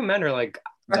like Virgo men are like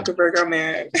the Virgo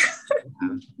man.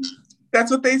 Yeah. That's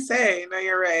what they say. No,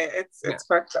 you're right. It's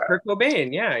fucked up. Kurt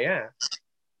Cobain, yeah.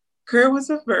 Kurt was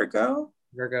a Virgo?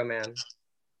 Virgo man.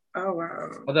 Oh wow.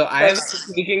 Although I have a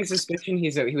sneaking suspicion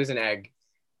he was an egg.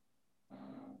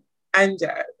 I'm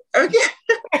dead. Okay.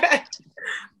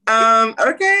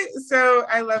 Okay, so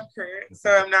I love Kurt, so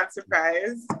I'm not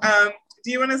surprised.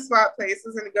 Do you want to swap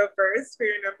places and go first for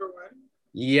your number one?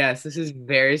 Yes, this is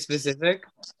very specific.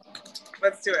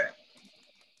 Let's do it.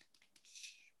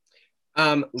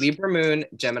 Libra Moon,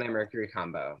 Gemini Mercury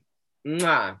combo.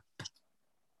 Mwah.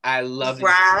 I love these.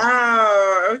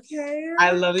 Wow. Okay.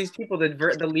 I love these people.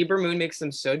 The Libra Moon makes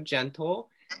them so gentle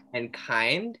and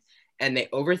kind, and they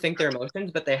overthink their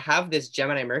emotions, but they have this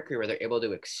Gemini Mercury where they're able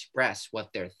to express what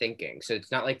they're thinking. So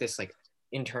it's not like this like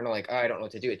internal like, oh, I don't know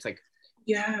what to do. It's like,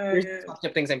 here's the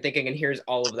things I'm thinking, and here's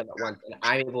all of them at once, and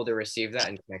I'm able to receive that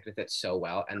and connect with it so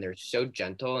well. And they're so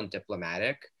gentle and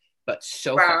diplomatic, but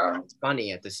so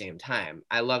funny at the same time.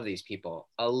 I love these people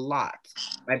a lot.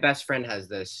 My best friend has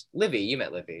this. Livy, you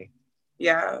met Livy.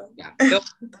 Yeah.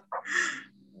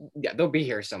 They'll be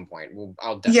here at some point.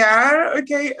 I'll definitely. Yeah.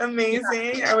 Okay.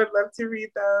 Amazing. Yeah. I would love to read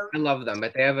them. I love them,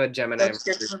 but they have a Gemini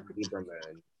Libra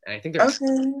Moon, and I think they're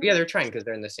they're trying because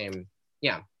they're in the same.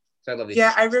 Yeah. So I love these. Yeah,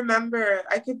 people. I remember.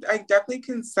 I definitely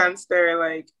can sense their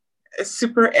like a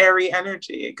super airy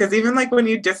energy, because even like when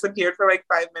you disappeared for like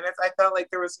 5 minutes, I felt like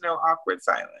there was no awkward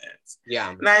silence. Yeah.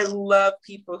 And I love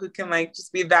people who can like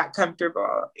just be that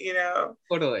comfortable, you know.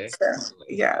 Totally. So,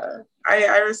 yeah,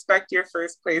 I respect your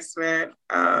first placement.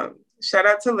 Shout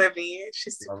out to Livy.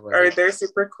 They're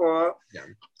super cool.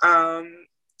 Yeah.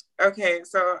 Okay,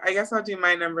 so I guess I'll do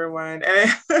my number one,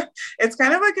 and it's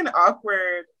kind of like an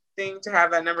awkward thing to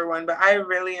have that number one, but I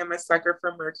really am a sucker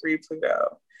for Mercury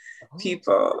Pluto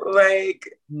people. Like,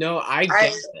 no, I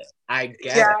get it. I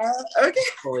get it. Okay. I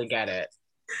totally get it.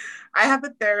 I have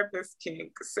a therapist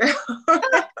kink, so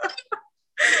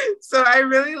so I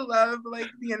really love like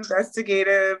the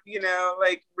investigative, you know,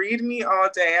 like read me all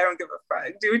day. I don't give a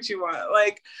fuck. Do what you want.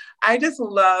 Like, I just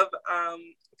love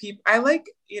people. I like,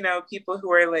 you know, people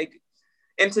who are like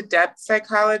into depth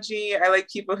psychology. I like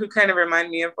people who kind of remind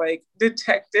me of like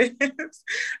detectives.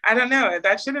 I don't know.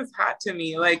 That shit is hot to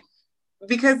me. Like,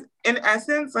 because in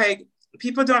essence, like,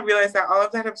 people don't realize that all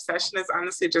of that obsession is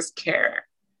honestly just care.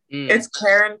 It's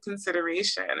care and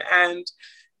consideration. And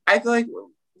I feel like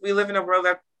we live in a world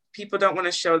that people don't want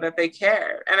to show that they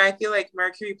care. And I feel like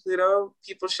Mercury Pluto,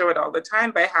 people show it all the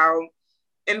time by how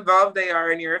involved they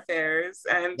are in your affairs.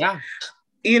 And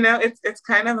you know, it's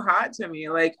kind of hot to me.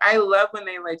 Like, I love when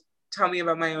they like tell me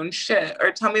about my own shit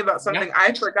or tell me about something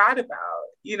I forgot about,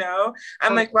 you know?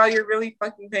 I'm like, wow, you're really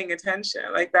fucking paying attention.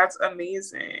 Like, that's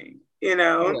amazing, you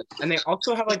know? And they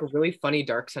also have like really funny,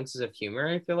 dark senses of humor,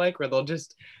 I feel like, where they'll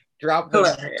just drop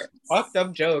the fucked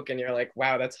up joke and you're like,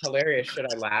 wow, that's hilarious. Should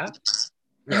I laugh?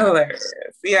 Yeah. Hilarious.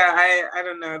 Yeah, I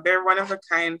don't know. They're one of a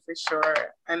kind for sure.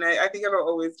 And I think it'll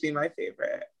always be my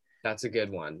favorite. That's a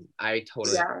good one. I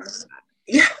totally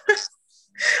yeah.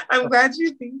 I'm glad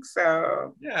you think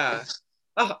so. Yeah.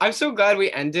 Oh, I'm so glad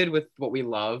we ended with what we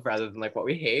love rather than like what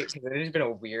we hate, because it has been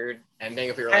a weird ending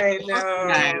if we were like, I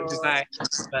know. Goodbye.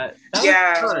 But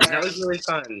that was really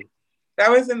fun. That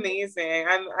was amazing.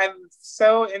 I'm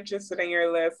so interested in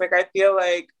your list. Like, I feel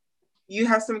like you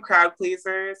have some crowd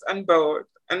pleasers on both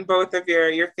of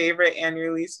your favorite and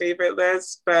your least favorite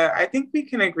lists, but I think we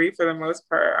can agree for the most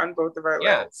part on both of our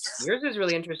lists. Yours is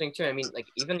really interesting too. I mean, like,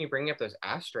 even you bringing up those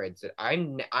asteroids, that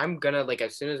I'm gonna, like,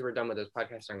 as soon as we're done with this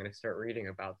podcast, I'm gonna start reading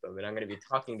about them, and I'm gonna be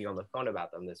talking to you on the phone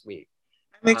about them this week.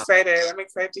 I'm excited. I'm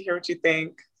excited to hear what you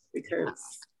think,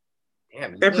 because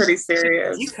they're pretty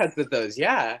serious. You cuts with those,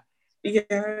 yeah,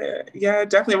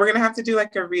 definitely. We're gonna have to do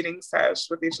like a reading sesh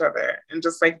with each other and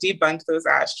just like debunk those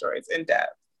asteroids in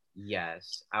depth.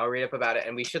 Yes, I'll read up about it,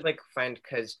 and we should like find,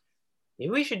 because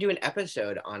maybe we should do an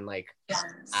episode on like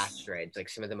asteroids, like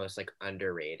some of the most like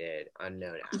underrated,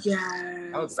 unknown asteroids.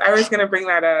 Yes, I was gonna bring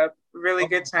that up. Really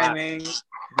good timing.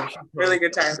 Really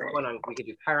good timing. We could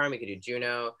do Chiron. We could do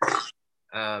Juno.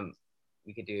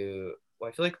 We could do. Well,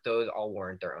 I feel like those all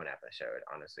warrant their own episode,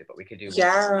 honestly. But we could do.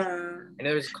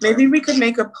 And maybe we could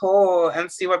make a poll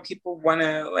and see what people want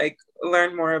to like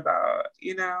learn more about.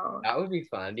 You know. That would be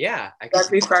fun. Yeah,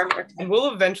 that'd be fun. And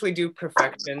we'll eventually do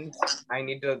perfections.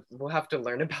 We'll have to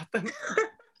learn about them.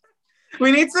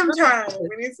 We need some time.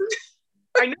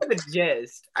 I know the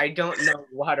gist. I don't know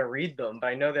how to read them, but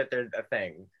I know that there's a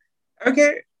thing.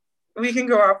 Okay, we can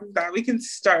go off of that. We can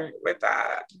start with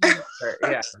that.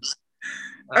 Yeah.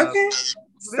 Okay,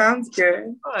 sounds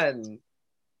good. Fun.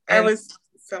 It was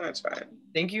so much fun.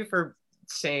 Thank you for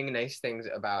saying nice things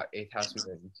about 8th house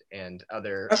moons and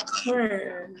other. Of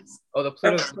course. Oh, the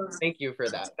Pluto. Thank you for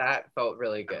that. That felt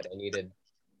really good. I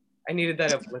needed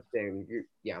that uplifting.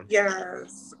 Yeah.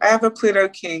 Yes, I have a Pluto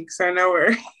kink, so no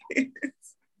worries. I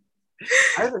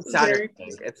have a Saturn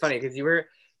kink. It's funny because you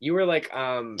were like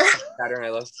Saturn, I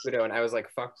love Pluto, and I was like,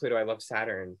 fuck Pluto, I love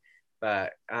Saturn.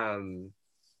 But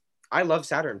I love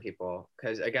Saturn people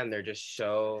because again, they're just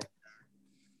so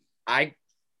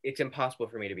it's impossible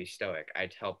for me to be stoic. I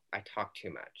talk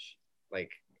too much.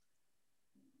 Like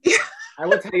I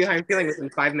will tell you how I'm feeling within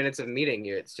 5 minutes of meeting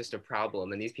you. It's just a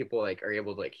problem. And these people like are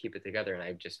able to like keep it together. And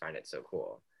I just find it so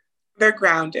cool. They're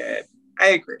grounded. I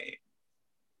agree.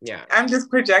 Yeah. I'm just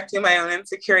projecting my own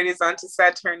insecurities onto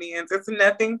Saturnians. It's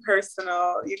nothing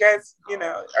personal. You guys,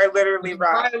 are literally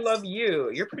rocks. I love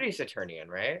you. You're pretty Saturnian,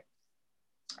 right?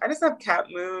 I just have Cat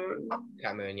Moon.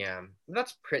 Cat Moon, yeah.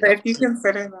 That's pretty. But if you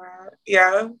consider that,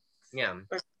 yeah. Yeah.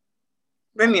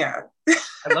 Then yeah.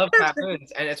 I love Cat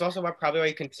Moons. And it's also probably why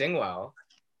you can sing well.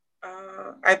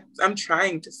 I'm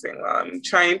trying to sing well. I'm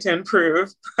trying to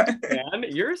improve. Man,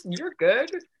 you're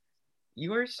good.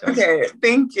 You are so okay. good.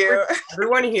 Thank you.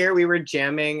 Everyone here, we were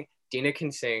jamming. Dina can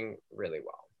sing really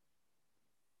well.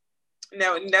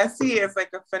 No, Nessie is like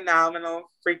a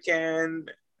phenomenal freaking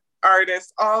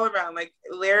artist all around, like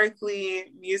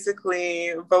lyrically,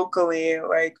 musically, vocally,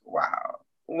 like wow.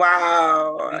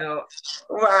 Wow.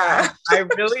 I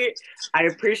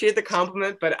appreciate the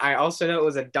compliment, but I also know it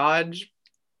was a dodge.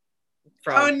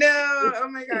 Oh no! Oh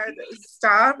my God!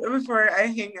 Stop before I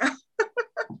hang up.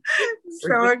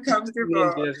 So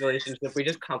uncomfortable. In this relationship, we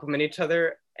just compliment each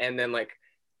other and then like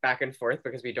back and forth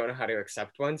because we don't know how to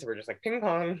accept one, so we're just like ping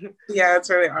pong. Yeah,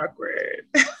 it's really awkward.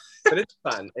 But it's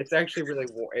fun. It's actually really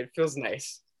it feels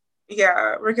nice.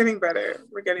 Yeah, we're getting better.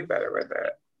 We're getting better with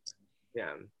it.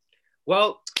 Yeah.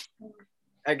 Well,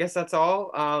 I guess that's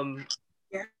all.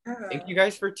 Yeah. Thank you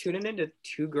guys for tuning in to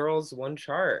Two Girls, One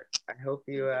Chart. I hope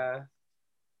you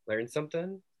learned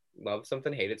something, loved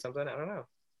something, hated something. I don't know.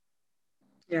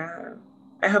 Yeah.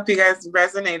 I hope you guys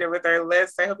resonated with our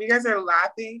list. I hope you guys are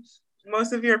laughing.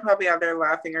 Most of you are probably out there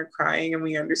laughing or crying, and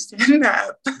we understand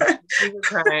that. You're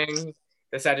crying.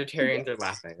 The Sagittarians are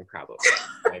laughing, probably.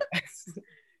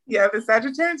 Yeah, the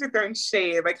Sagittarians are throwing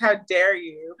shade. Like, how dare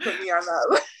you put me on that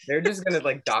list? They're just gonna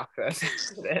like dox us.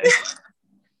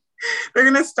 They're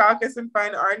gonna stalk us and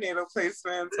find our natal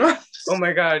placements. Oh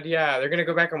my God, yeah. They're gonna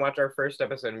go back and watch our first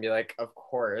episode and be like, of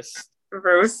course.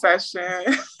 Rose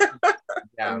session.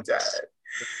 Yeah. I'm dead.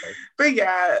 But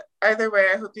yeah, either way,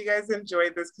 I hope you guys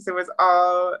enjoyed this because it was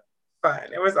all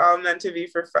fun. It was all meant to be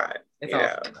for fun. It's all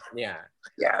fun. Yeah.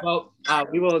 Yeah. Well,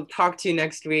 we will talk to you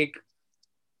next week.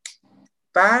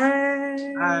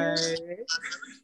 Bye. Bye.